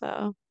you,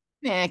 so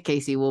Yeah,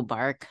 Casey will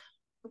bark.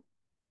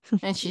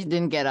 And she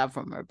didn't get up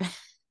from her bed.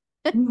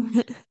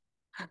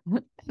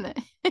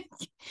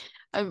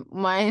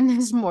 Mine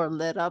is more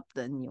lit up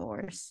than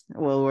yours.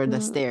 Well, where the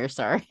Mm, stairs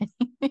are.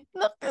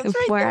 Look, it's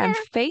right where I'm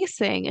there.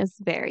 facing is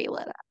very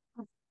lit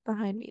up.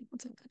 Behind me,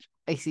 not so much.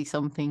 I see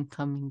something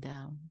coming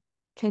down.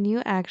 Can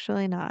you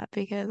actually not?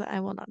 Because I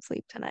will not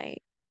sleep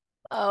tonight.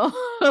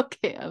 Oh,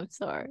 okay. I'm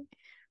sorry.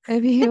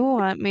 If you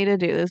want me to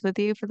do this with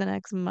you for the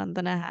next month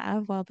and a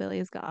half while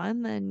Billy's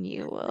gone, then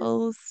you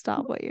will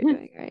stop what you're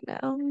doing right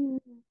now.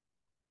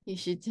 You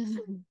should just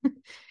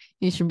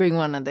you should bring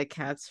one of the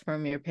cats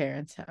from your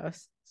parents'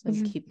 house so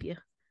Mhm. keep you.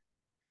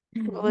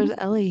 Well, there's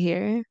Ellie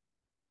here.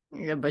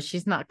 Yeah, but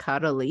she's not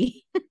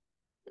cuddly.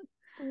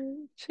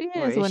 She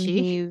Or is is when she?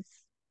 he's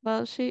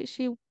well,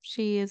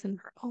 she is in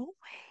her own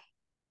way.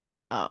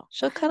 Oh.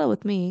 She'll cuddle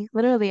with me.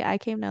 Literally, I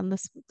came down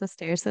the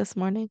stairs this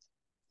morning.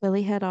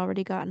 Billy had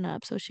already gotten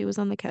up, so she was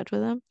on the couch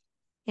with him,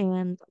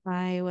 and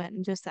I went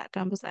and just sat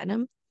down beside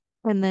him,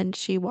 and then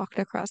she walked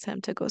across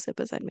him to go sit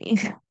beside me.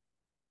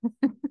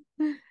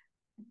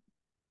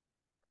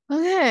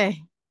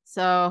 Okay.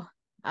 So,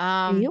 You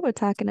um, were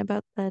talking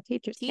about the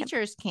teachers camp.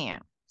 teachers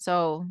camp.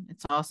 So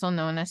it's also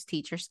known as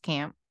teachers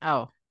camp.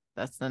 Oh,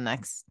 that's the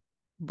next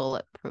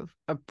bulletproof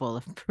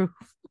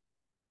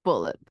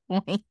bullet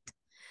point.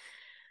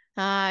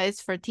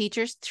 It's for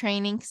Teachers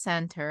Training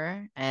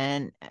Center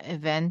and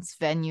events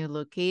venue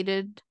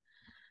located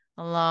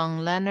along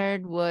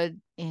Leonard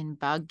Wood in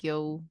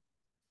Baguio,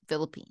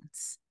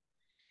 Philippines.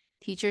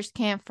 Teachers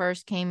Camp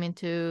first came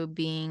into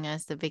being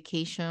as the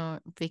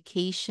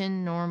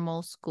vacation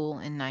normal school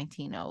in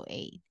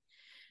 1908.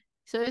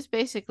 So it's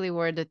basically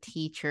where the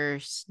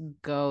teachers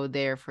go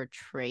there for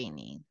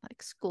training,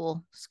 like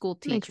school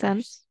Makes teachers.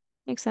 sense.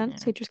 Makes sense.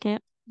 Yeah. Teachers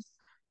camp.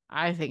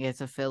 I think it's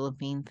a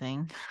Philippine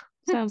thing.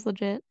 Sounds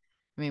legit.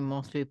 I mean,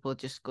 most people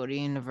just go to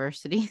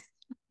university.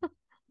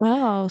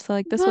 Oh, so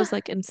like this But was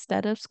like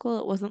instead of school,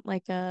 it wasn't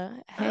like a,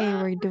 hey,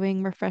 we're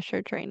doing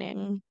refresher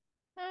training.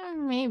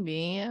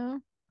 maybe. Yeah.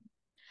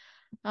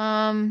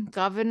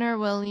 Governor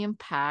William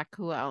Pack,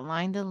 who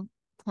outlined a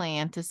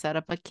plan to set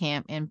up a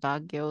camp in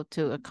Baguio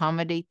to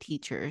accommodate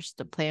teachers.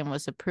 The plan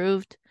was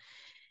approved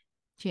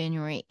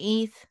January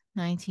 8th,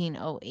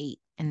 1908,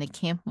 and the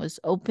camp was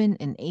opened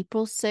in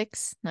April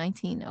 6th,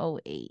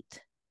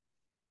 1908.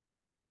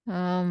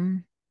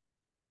 Um,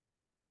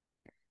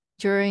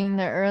 During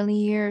the early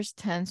years,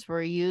 tents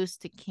were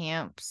used to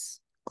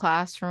camps,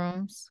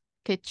 classrooms,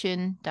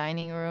 kitchen,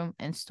 dining room,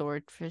 and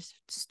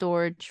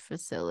storage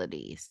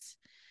facilities.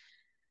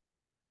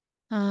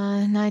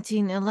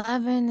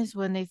 1911 is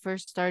when they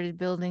first started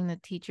building the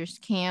teachers'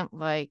 camp.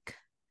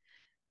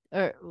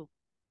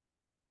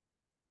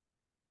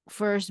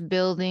 First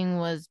building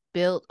was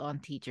built on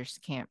teachers'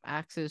 camp,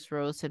 access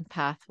roads and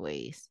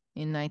pathways.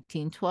 In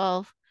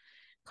 1912,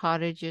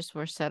 cottages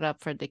were set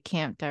up for the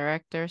camp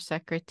director,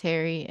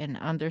 secretary, and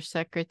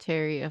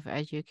undersecretary of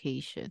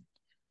education.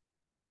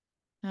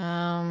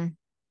 Um,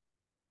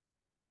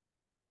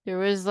 there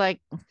was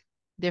like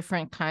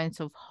different kinds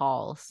of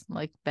halls,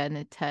 like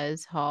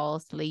Benitez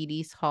halls,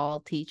 ladies'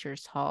 hall,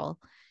 teachers' hall,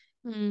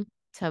 Mm,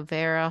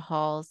 Tavera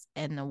halls,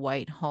 and the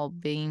White Hall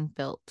being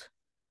built.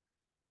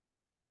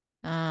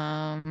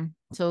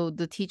 So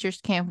the teachers'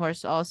 camp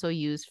was also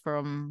used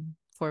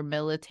for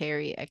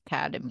military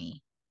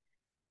academy.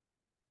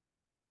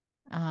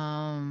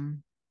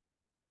 Um,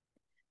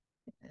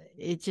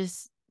 it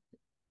just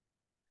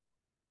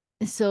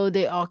so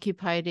they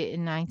occupied it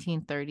in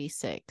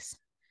 1936.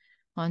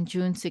 On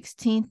June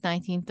 16th,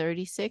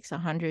 1936,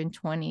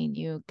 120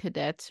 new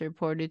cadets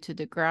reported to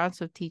the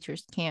grounds of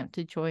Teachers Camp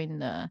to join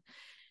the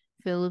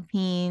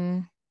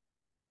Philippine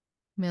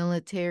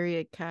Military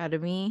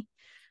Academy,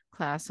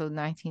 class of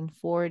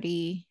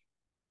 1940.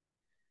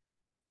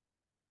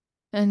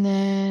 And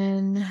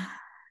then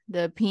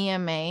the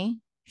PMA,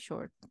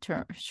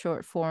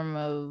 short form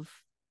of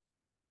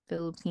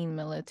Philippine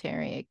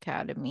Military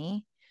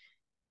Academy,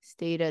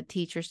 stayed at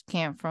Teachers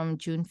Camp from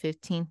June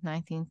 15th,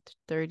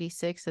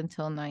 1936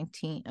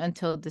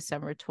 until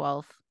December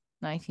 12th,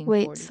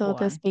 wait, so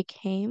this 1941.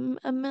 became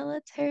a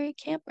military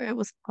camp or it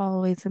was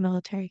always a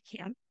military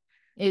camp?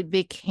 It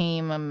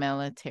became a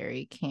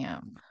military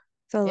camp.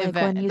 So like when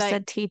Event you like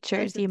said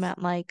teachers, you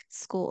meant like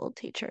school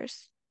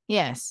teachers.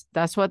 yes,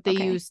 that's what they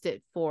Okay. used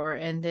it for.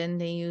 And then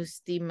they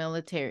used the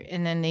military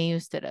and then they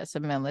used it as a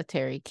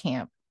military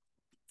camp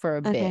for a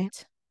Okay.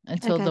 bit I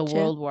until the gotcha.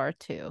 World War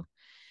II.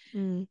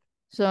 Mm.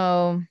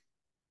 So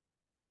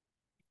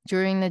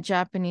during the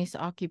Japanese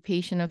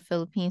occupation of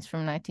Philippines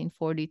from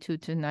 1942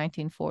 to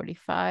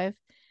 1945,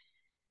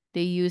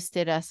 they used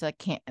it as a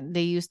camp.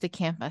 They used the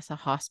camp as a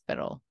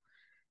hospital.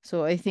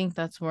 So I think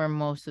that's where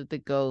most of the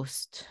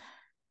ghost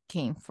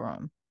came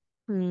from.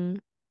 Mm.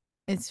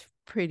 It's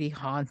pretty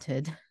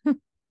haunted.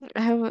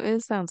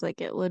 It sounds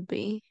like it would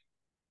be.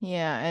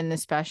 Yeah, and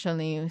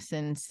especially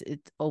since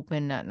it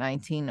opened at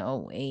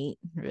 1908,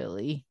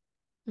 really.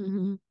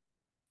 Hmm.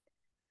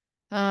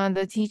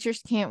 The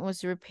teachers' camp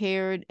was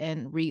repaired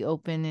and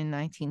reopened in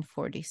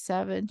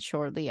 1947,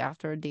 shortly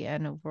after the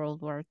end of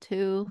World War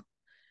II.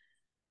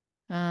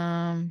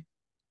 Um,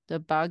 the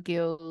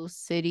Baguio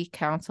City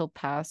Council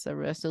passed a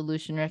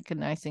resolution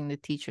recognizing the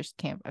teachers'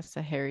 camp as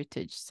a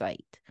heritage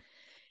site.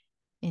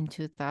 In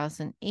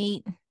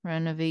 2008,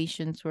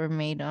 renovations were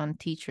made on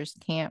teachers'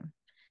 camp.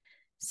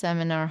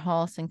 Seminar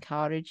halls and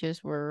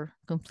cottages were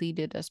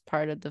completed as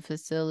part of the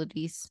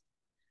facility's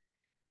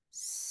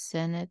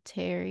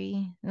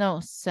centenary.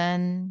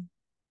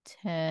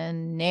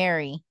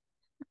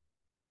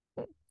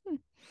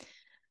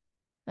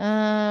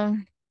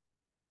 Um,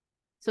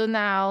 so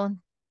now,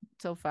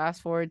 so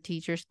fast forward,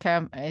 teachers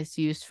camp is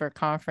used for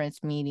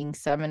conference meetings,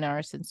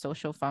 seminars, and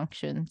social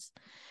functions.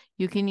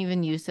 You can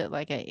even use it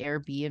like an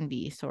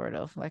Airbnb, sort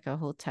of like a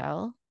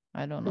hotel.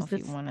 I don't know Is if you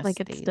this want to like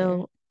stay there.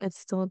 it's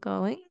still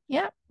going?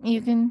 Yep,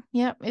 you can.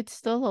 Yep, it's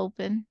still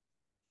open,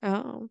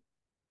 Oh.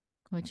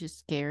 which is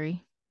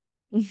scary.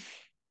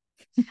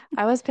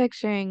 I was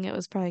picturing it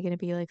was probably going to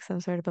be like some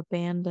sort of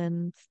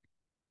abandoned,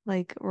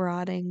 like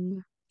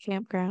rotting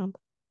campground.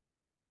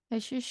 I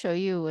should show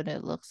you what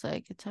it looks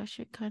like. It's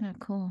actually kind of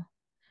cool.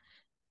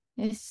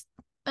 It's,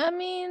 I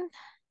mean,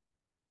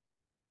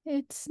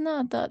 it's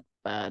not that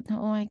bad.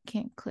 Oh, I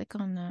can't click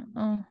on that.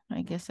 Oh,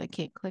 I guess I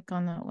can't click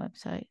on that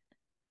website.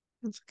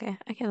 It's okay.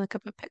 I can look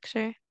up a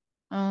picture.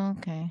 Oh,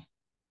 okay.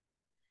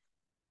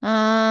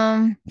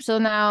 So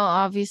now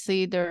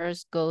obviously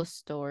there's ghost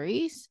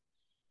stories,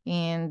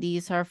 and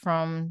these are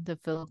from the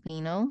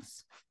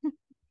Filipinos.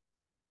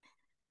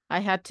 I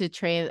had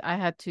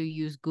to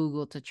use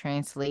Google to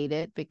translate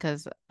it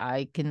because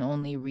I can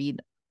only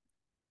read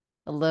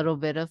a little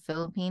bit of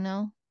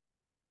Filipino,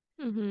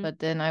 Hmm. but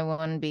then I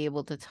wouldn't be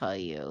able to tell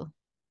you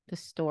the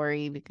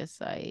story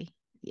because I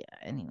yeah,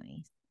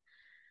 anyways.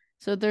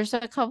 So there's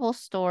a couple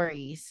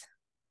stories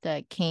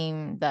that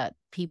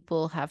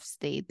people have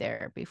stayed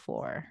there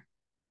before.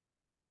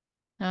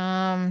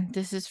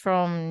 This is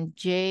from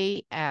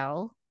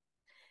JL.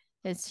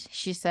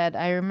 She said,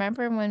 I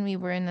remember when we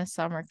were in the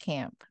summer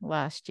camp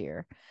last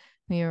year.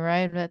 We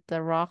arrived at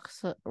the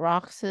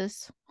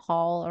Roxas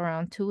Hall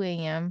around 2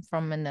 a.m.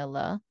 from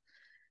Manila.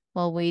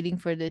 While waiting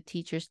for the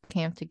teacher's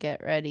camp to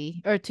get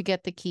ready or to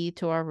get the key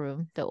to our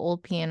room, the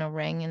old piano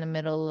rang in the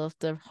middle of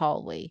the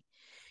hallway.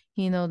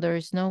 There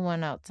is no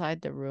one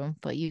outside the room,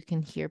 but you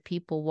can hear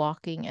people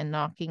walking and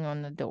knocking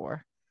on the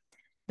door.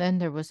 Then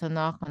there was a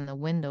knock on the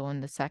window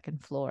on the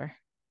second floor.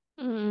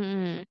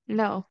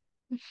 No,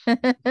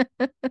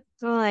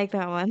 don't like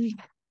that one.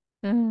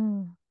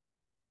 Mm.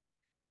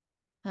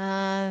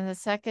 The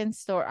second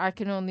story, I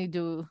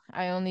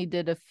only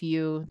did a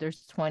few.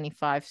 There's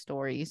 25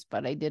 stories,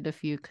 but I did a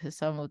few because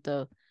some of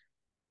the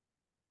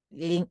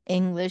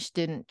English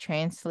didn't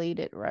translate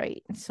it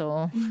right.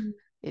 So Mm.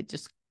 it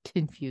just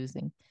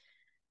confusing.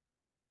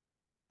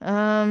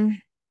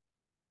 Um,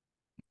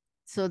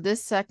 so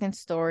this second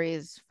story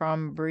is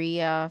from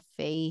Bria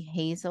Faye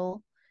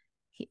Hazel.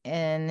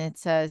 And it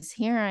says,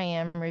 here I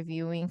am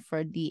reviewing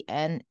for the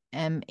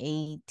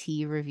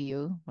NMAT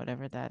review,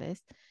 whatever that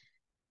is.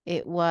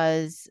 It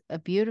was a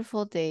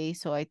beautiful day,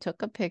 so I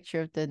took a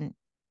picture of the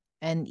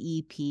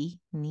NEP.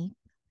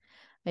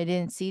 I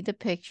didn't see the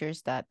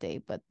pictures that day,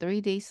 but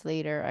 3 days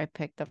later, I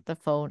picked up the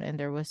phone and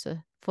there was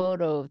a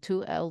photo of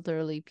two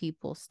elderly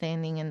people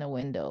standing in the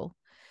window.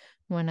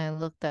 When I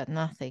looked at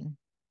nothing,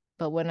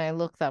 but when I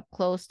looked up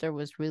close, there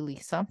was really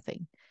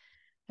something.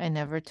 I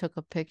never took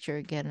a picture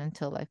again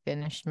until I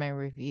finished my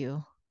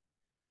review.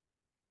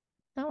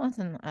 That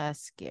wasn't as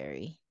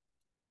scary.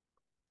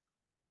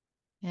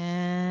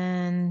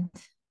 And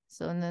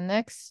so in the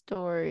next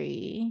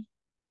story,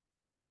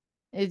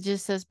 it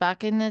just says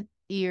back in the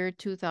year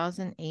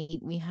 2008,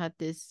 we had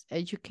this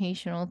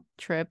educational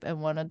trip,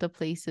 and one of the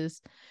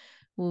places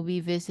we'll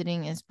be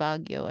visiting is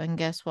Baguio. And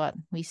guess what?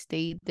 We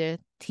stayed there,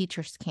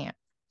 teachers' camp.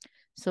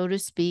 So to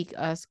speak,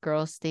 us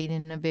girls stayed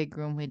in a big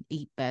room with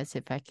 8 beds,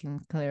 if I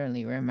can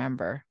clearly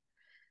remember.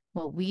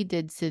 What we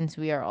did, since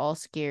we are all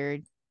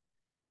scared,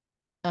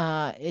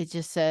 it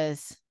just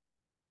says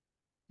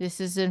this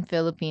is in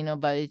Filipino,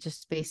 but it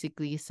just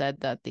basically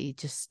said that they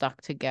just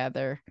stuck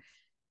together.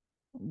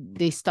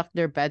 They stuck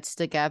their beds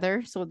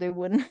together so they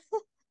Want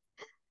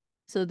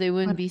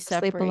wouldn't be to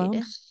sleep alone?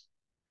 separated.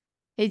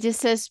 It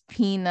just says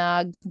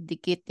pinag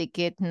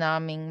dikit-dikit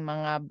naming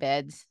mga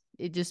beds.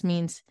 It just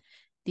means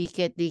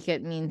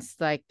dikit-dikit means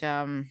like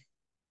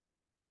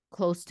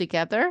close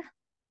together.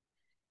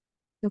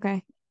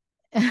 Okay.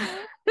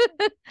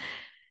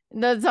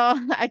 That's all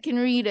I can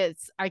read it.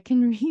 I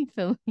can read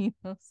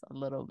Filipinos a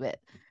little bit.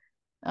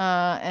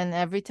 And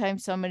every time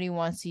somebody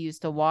wants to use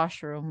the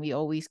washroom, we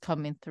always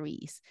come in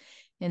threes.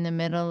 In the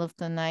middle of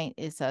the night,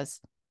 it says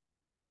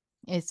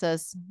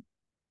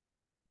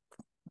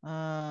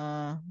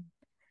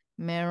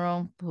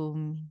merong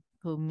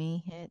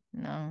pumihit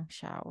ng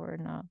shower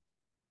na.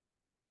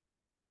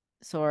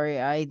 Sorry,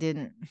 I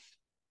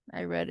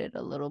read it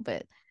a little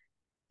bit.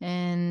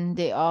 And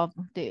they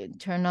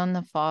turn on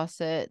the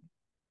faucet.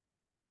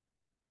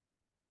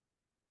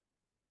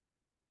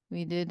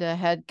 We did a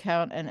head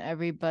count and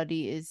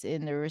everybody is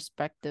in their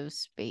respective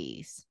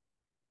space.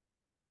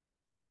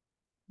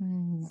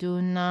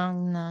 Doon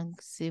nang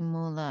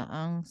nagsimula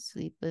ang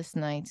sleepless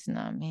nights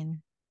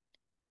namin.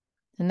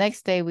 The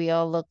next day, we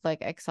all looked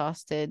like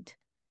exhausted.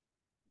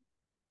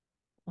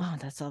 Wow,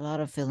 that's a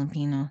lot of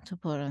Filipino to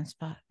put on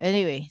spot.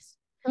 Anyways,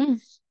 Mm.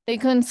 they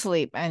couldn't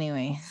sleep.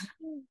 Anyways.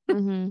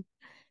 Mm-hmm.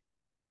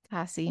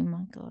 Kasi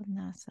magod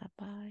nasa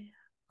bayan.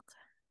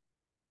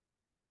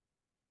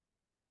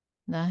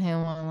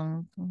 Dahil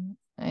walang...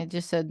 I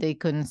just said they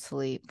couldn't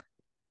sleep.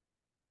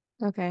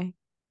 Okay.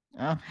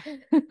 Oh.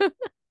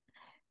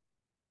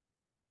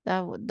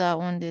 that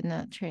one did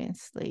not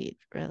translate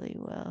really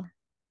well.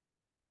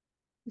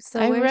 So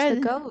I where's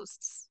the read...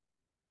 ghosts?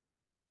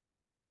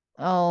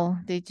 Oh,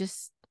 they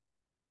just...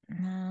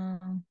 No.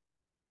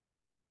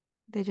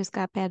 They just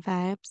got bad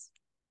vibes.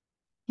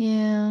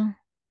 Yeah.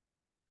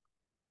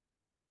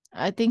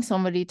 I think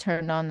somebody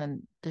turned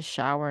on the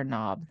shower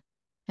knob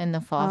and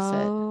the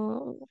faucet.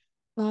 Oh.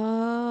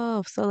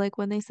 Oh, so like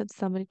when they said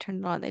somebody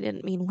turned it on, they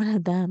didn't mean one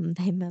of them.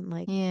 They meant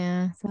like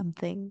Yeah.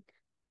 something.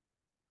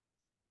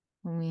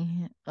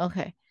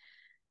 Okay.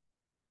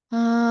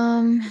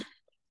 Um,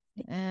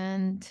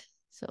 and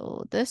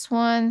so this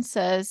one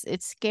says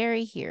it's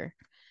scary here.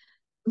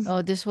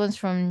 Oh, this one's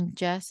from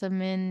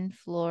Jasmine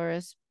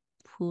Flores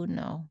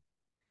Puno.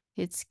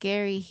 It's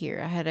scary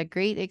here. I had a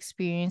great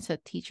experience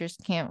at teachers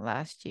camp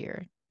last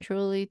year.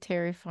 Truly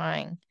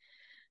terrifying.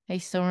 I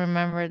still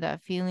remember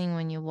that feeling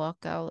when you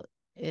walk out.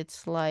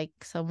 It's like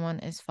someone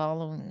is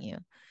following you.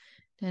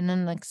 Then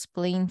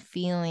unexplained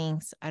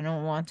feelings. I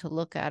don't want to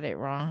look at it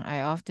wrong.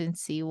 I often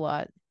see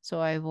what, so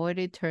I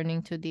avoided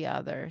turning to the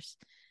others.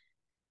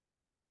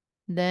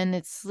 Then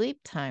it's sleep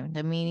time.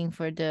 The meeting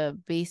for the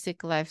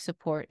basic life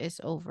support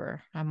is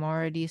over. I'm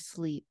already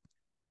asleep.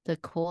 The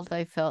cold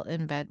I felt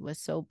in bed was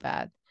so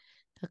bad.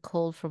 The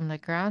cold from the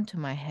ground to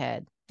my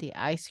head. The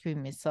ice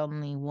cream is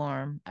suddenly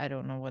warm. I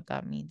don't know what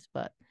that means,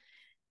 but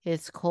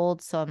it's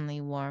cold,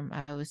 suddenly warm.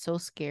 I was so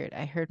scared.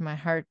 I heard my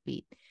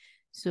heartbeat.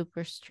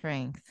 Super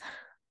strength.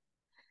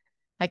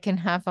 I can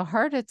have a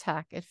heart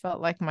attack. It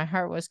felt like my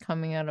heart was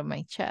coming out of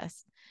my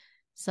chest.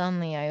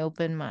 Suddenly, I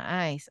opened my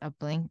eyes.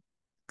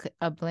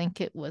 A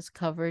blanket was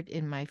covered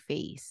in my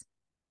face.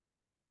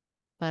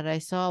 But I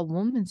saw a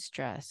woman's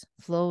dress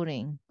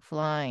floating,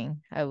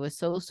 flying. I was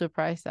so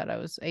surprised that I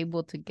was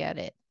able to get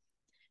it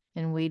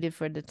and waited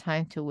for the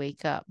time to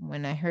wake up.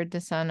 When I heard the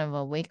sound of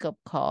a wake up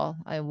call,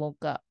 I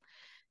woke up.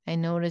 I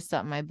noticed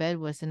that my bed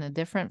was in a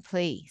different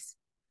place.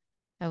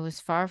 I was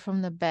far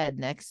from the bed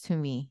next to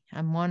me.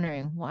 I'm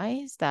wondering, why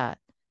is that?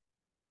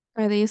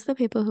 Are these the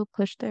people who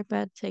push their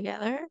bed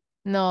together?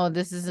 No,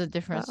 this is a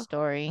different Oh,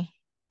 story.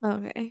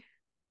 okay.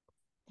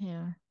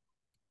 Yeah.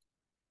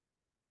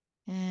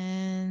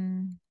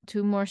 And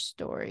two more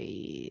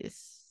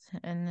stories.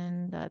 And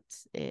then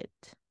that's it.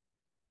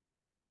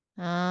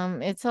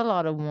 It's a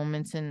lot of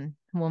women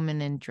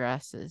in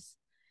dresses.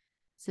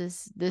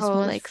 This Oh,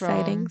 one's like from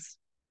sightings.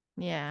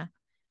 yeah.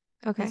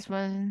 Okay. This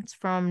one's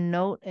from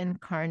Note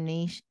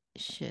Incarnation.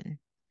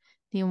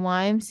 The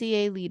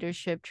YMCA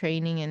leadership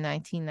training in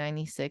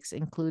 1996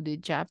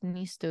 included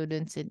Japanese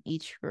students in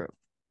each group.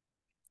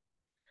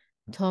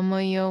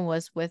 Tomoyo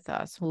was with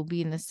us. We'll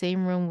be in the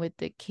same room with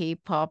the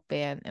K-pop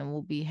band and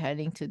we'll be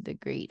heading to the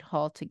Great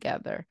Hall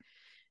together.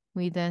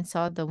 We then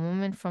saw the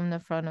woman from the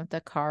front of the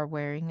car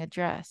wearing a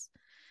dress.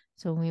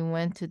 So we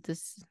went to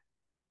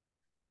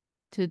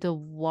the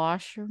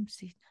washroom.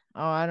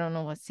 Oh, I don't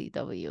know what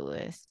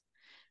CW is.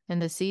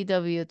 And the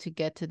CW to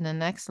get to the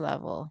next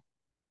level.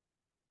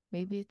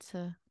 Maybe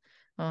oh,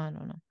 I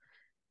don't know.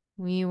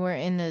 We were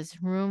in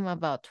this room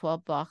about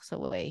 12 blocks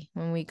away.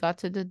 When we got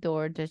to the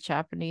door, the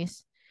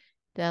Japanese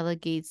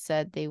delegates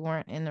said they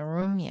weren't in the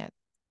room yet.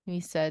 We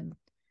said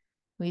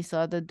we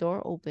saw the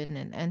door open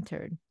and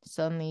entered.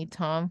 Suddenly,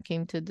 Tom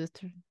came to the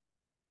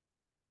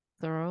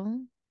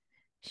throne.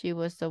 She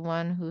was the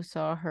one who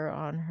saw her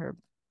on her,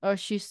 or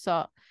she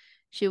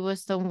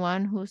was the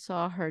one who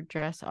saw her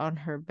dress on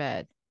her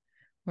bed.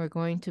 We're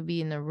going to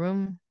be in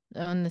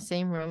the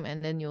same room,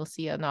 and then you'll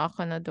see a knock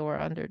on the door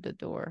under the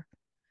door.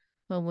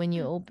 But when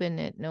you open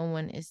it, no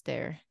one is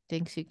there.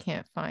 Things you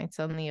can't find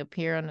suddenly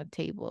appear on the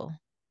table.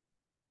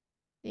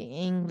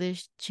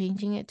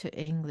 Changing it to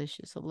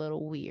English is a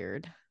little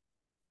weird.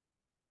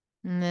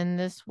 And then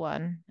this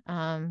one,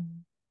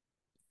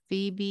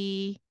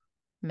 Phoebe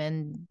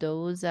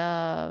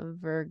Mendoza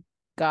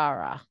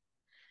Vergara.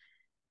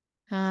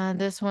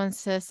 This one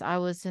says, I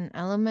was in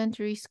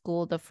elementary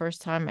school the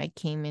first time I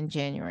came in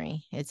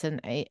January. It's an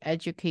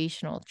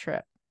educational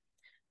trip.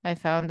 I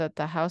found that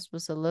the house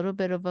was a little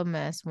bit of a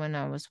mess when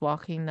I was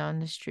walking down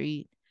the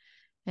street.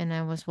 And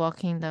I was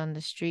walking down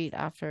the street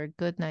after a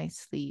good night's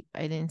sleep.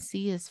 I didn't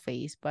see his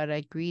face, but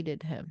I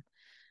greeted him.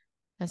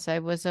 As I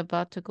was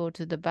about to go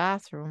to the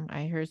bathroom,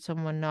 I heard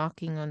someone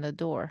knocking on the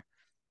door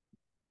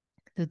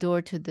to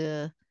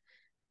the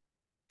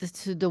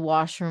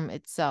washroom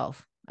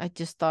itself. I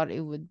just thought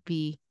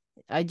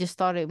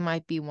it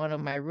might be one of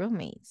my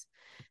roommates.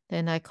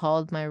 Then I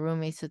called my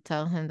roommates to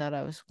tell him that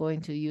I was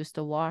going to use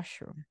the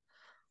washroom,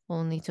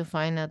 only to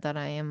find out that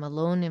I am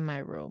alone in my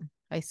room.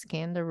 I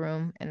scanned the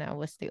room and I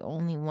was the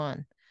only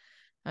one.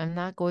 I'm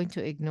not going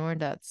to ignore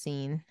that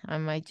scene. I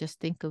might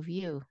just think of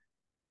you.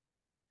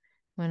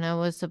 When I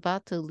was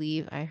about to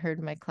leave, I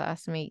heard my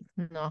classmate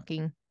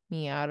knocking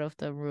me out of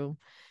the room,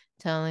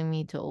 telling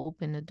me to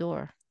open the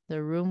door.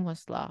 The room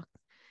was locked.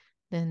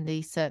 Then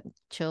they sent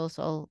chills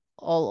all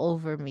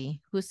over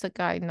me. Who's the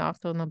guy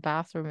knocked on the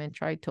bathroom and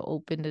tried to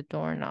open the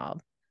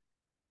doorknob?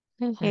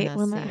 I And hate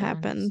when that's that the end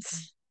of the story.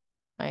 happens.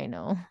 I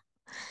know.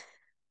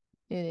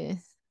 It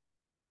is.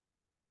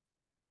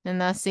 And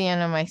that's the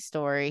end of my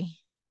story.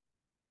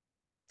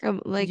 You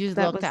Like just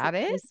that looked was the at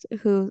it?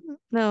 place who,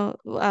 no,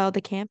 oh,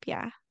 the camp,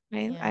 yeah.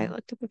 I Yeah.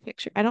 looked up a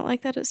picture. I don't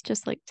like that it's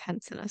just like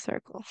tents in a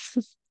circle.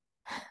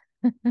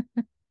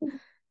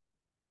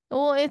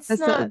 Well, it's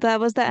not.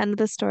 That was the end of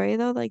the story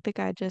though. Like the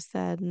guy just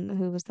said, and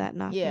who was that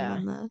knocking Yeah.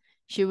 on the,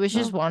 She was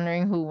just no.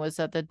 wondering who was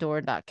at the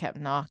door that kept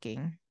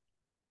knocking.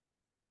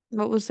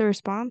 What was the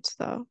response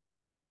though?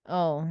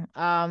 Oh,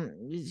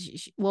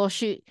 well,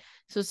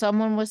 so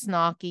someone was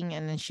knocking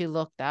and then she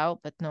looked out,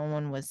 but no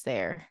one was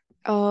there.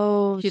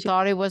 Oh, she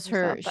thought She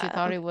that.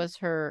 thought it Okay. was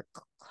her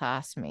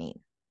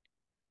classmate,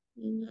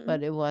 Mhm.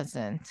 but it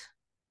wasn't.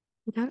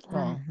 Uh-uh.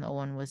 Well, no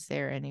one was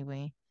there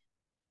anyway.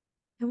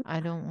 Mm, I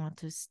don't want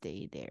to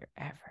stay there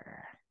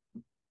ever.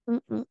 mm,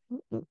 mm, mm,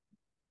 mm.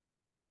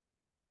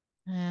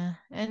 Yeah.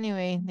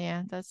 Anyway,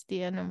 yeah, that's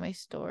the end of my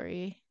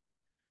story.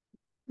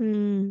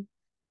 Mm.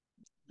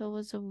 That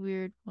was a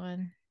weird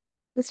one.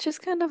 It's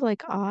just kind of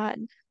like odd.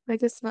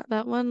 Like it's not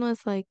that one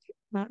was like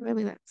not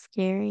really that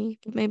scary.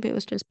 Maybe it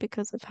was just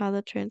because of how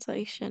the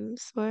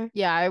translations were.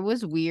 Yeah, it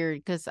was weird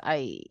because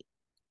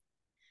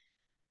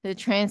the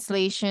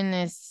translation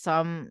is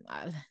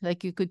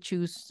like you could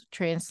choose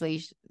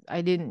translation.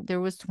 I didn't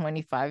there was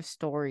 25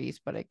 stories,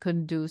 but I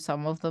couldn't do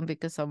some of them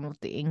because some of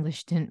the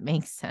English didn't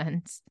make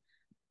sense.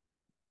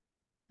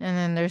 And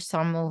then there's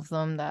some of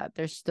them that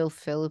they're still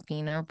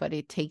Filipino, but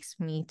it takes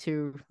me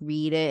to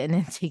read it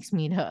and it takes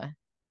me a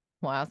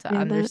while to Yeah,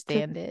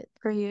 understand it.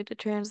 for you to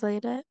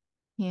translate it.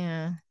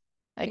 Yeah.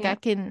 Like Yeah.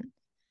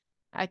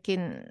 I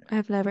can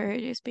I've never heard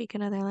you speak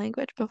another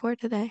language before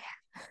today.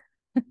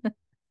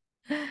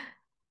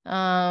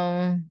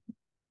 um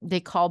they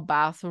call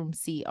bathroom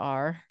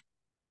CR.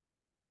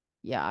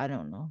 Yeah, I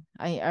don't know.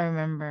 I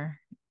remember.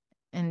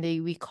 And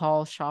we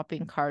call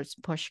shopping carts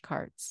push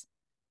carts.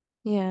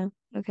 Yeah.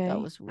 That Okay.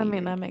 was I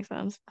mean, that weird. makes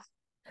sense.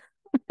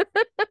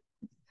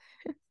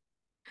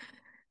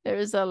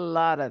 There's a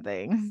lot of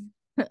things.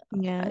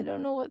 Yeah. I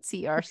don't know what CR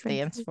Makes sense.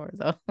 stands for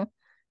though.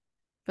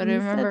 But I You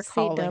remember said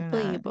calling CW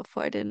that.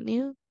 before, didn't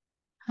you?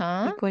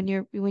 Huh? Like when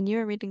you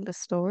were reading the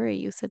story,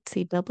 you said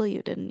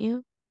CW, didn't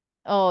you?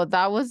 Oh,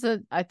 that was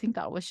I think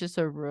that was just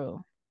a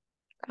rule.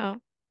 Oh.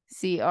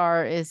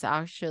 CR is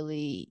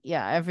actually,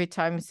 yeah, every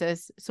time it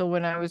says, so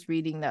when I was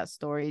reading that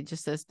story, it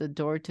just says the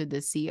door to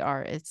the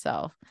CR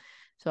itself.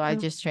 So I Oh.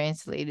 just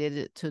translated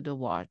it to the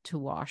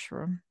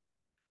washroom.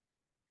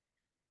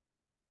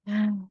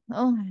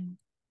 Oh,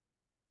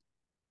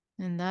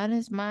 and that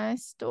is my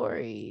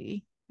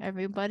story,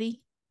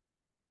 everybody.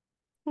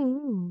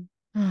 Ooh.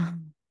 I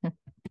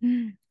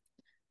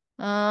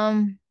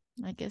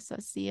guess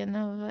that's the end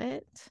of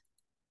it.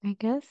 I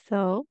guess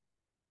so.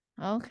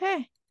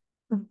 Okay.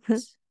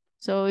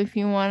 So if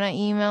you want to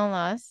email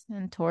us,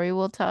 and Tori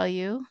will tell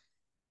you.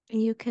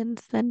 You can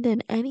send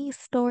in any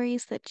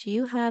stories that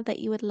you have that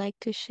you would like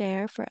to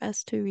share for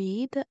us to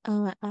read at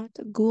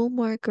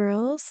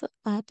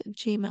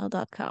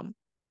ghoulmoregirls@gmail.com.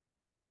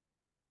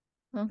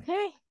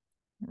 Okay.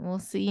 We'll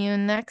see you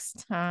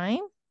next time.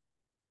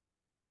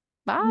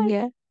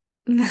 Bye.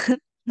 Yeah.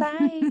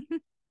 Bye.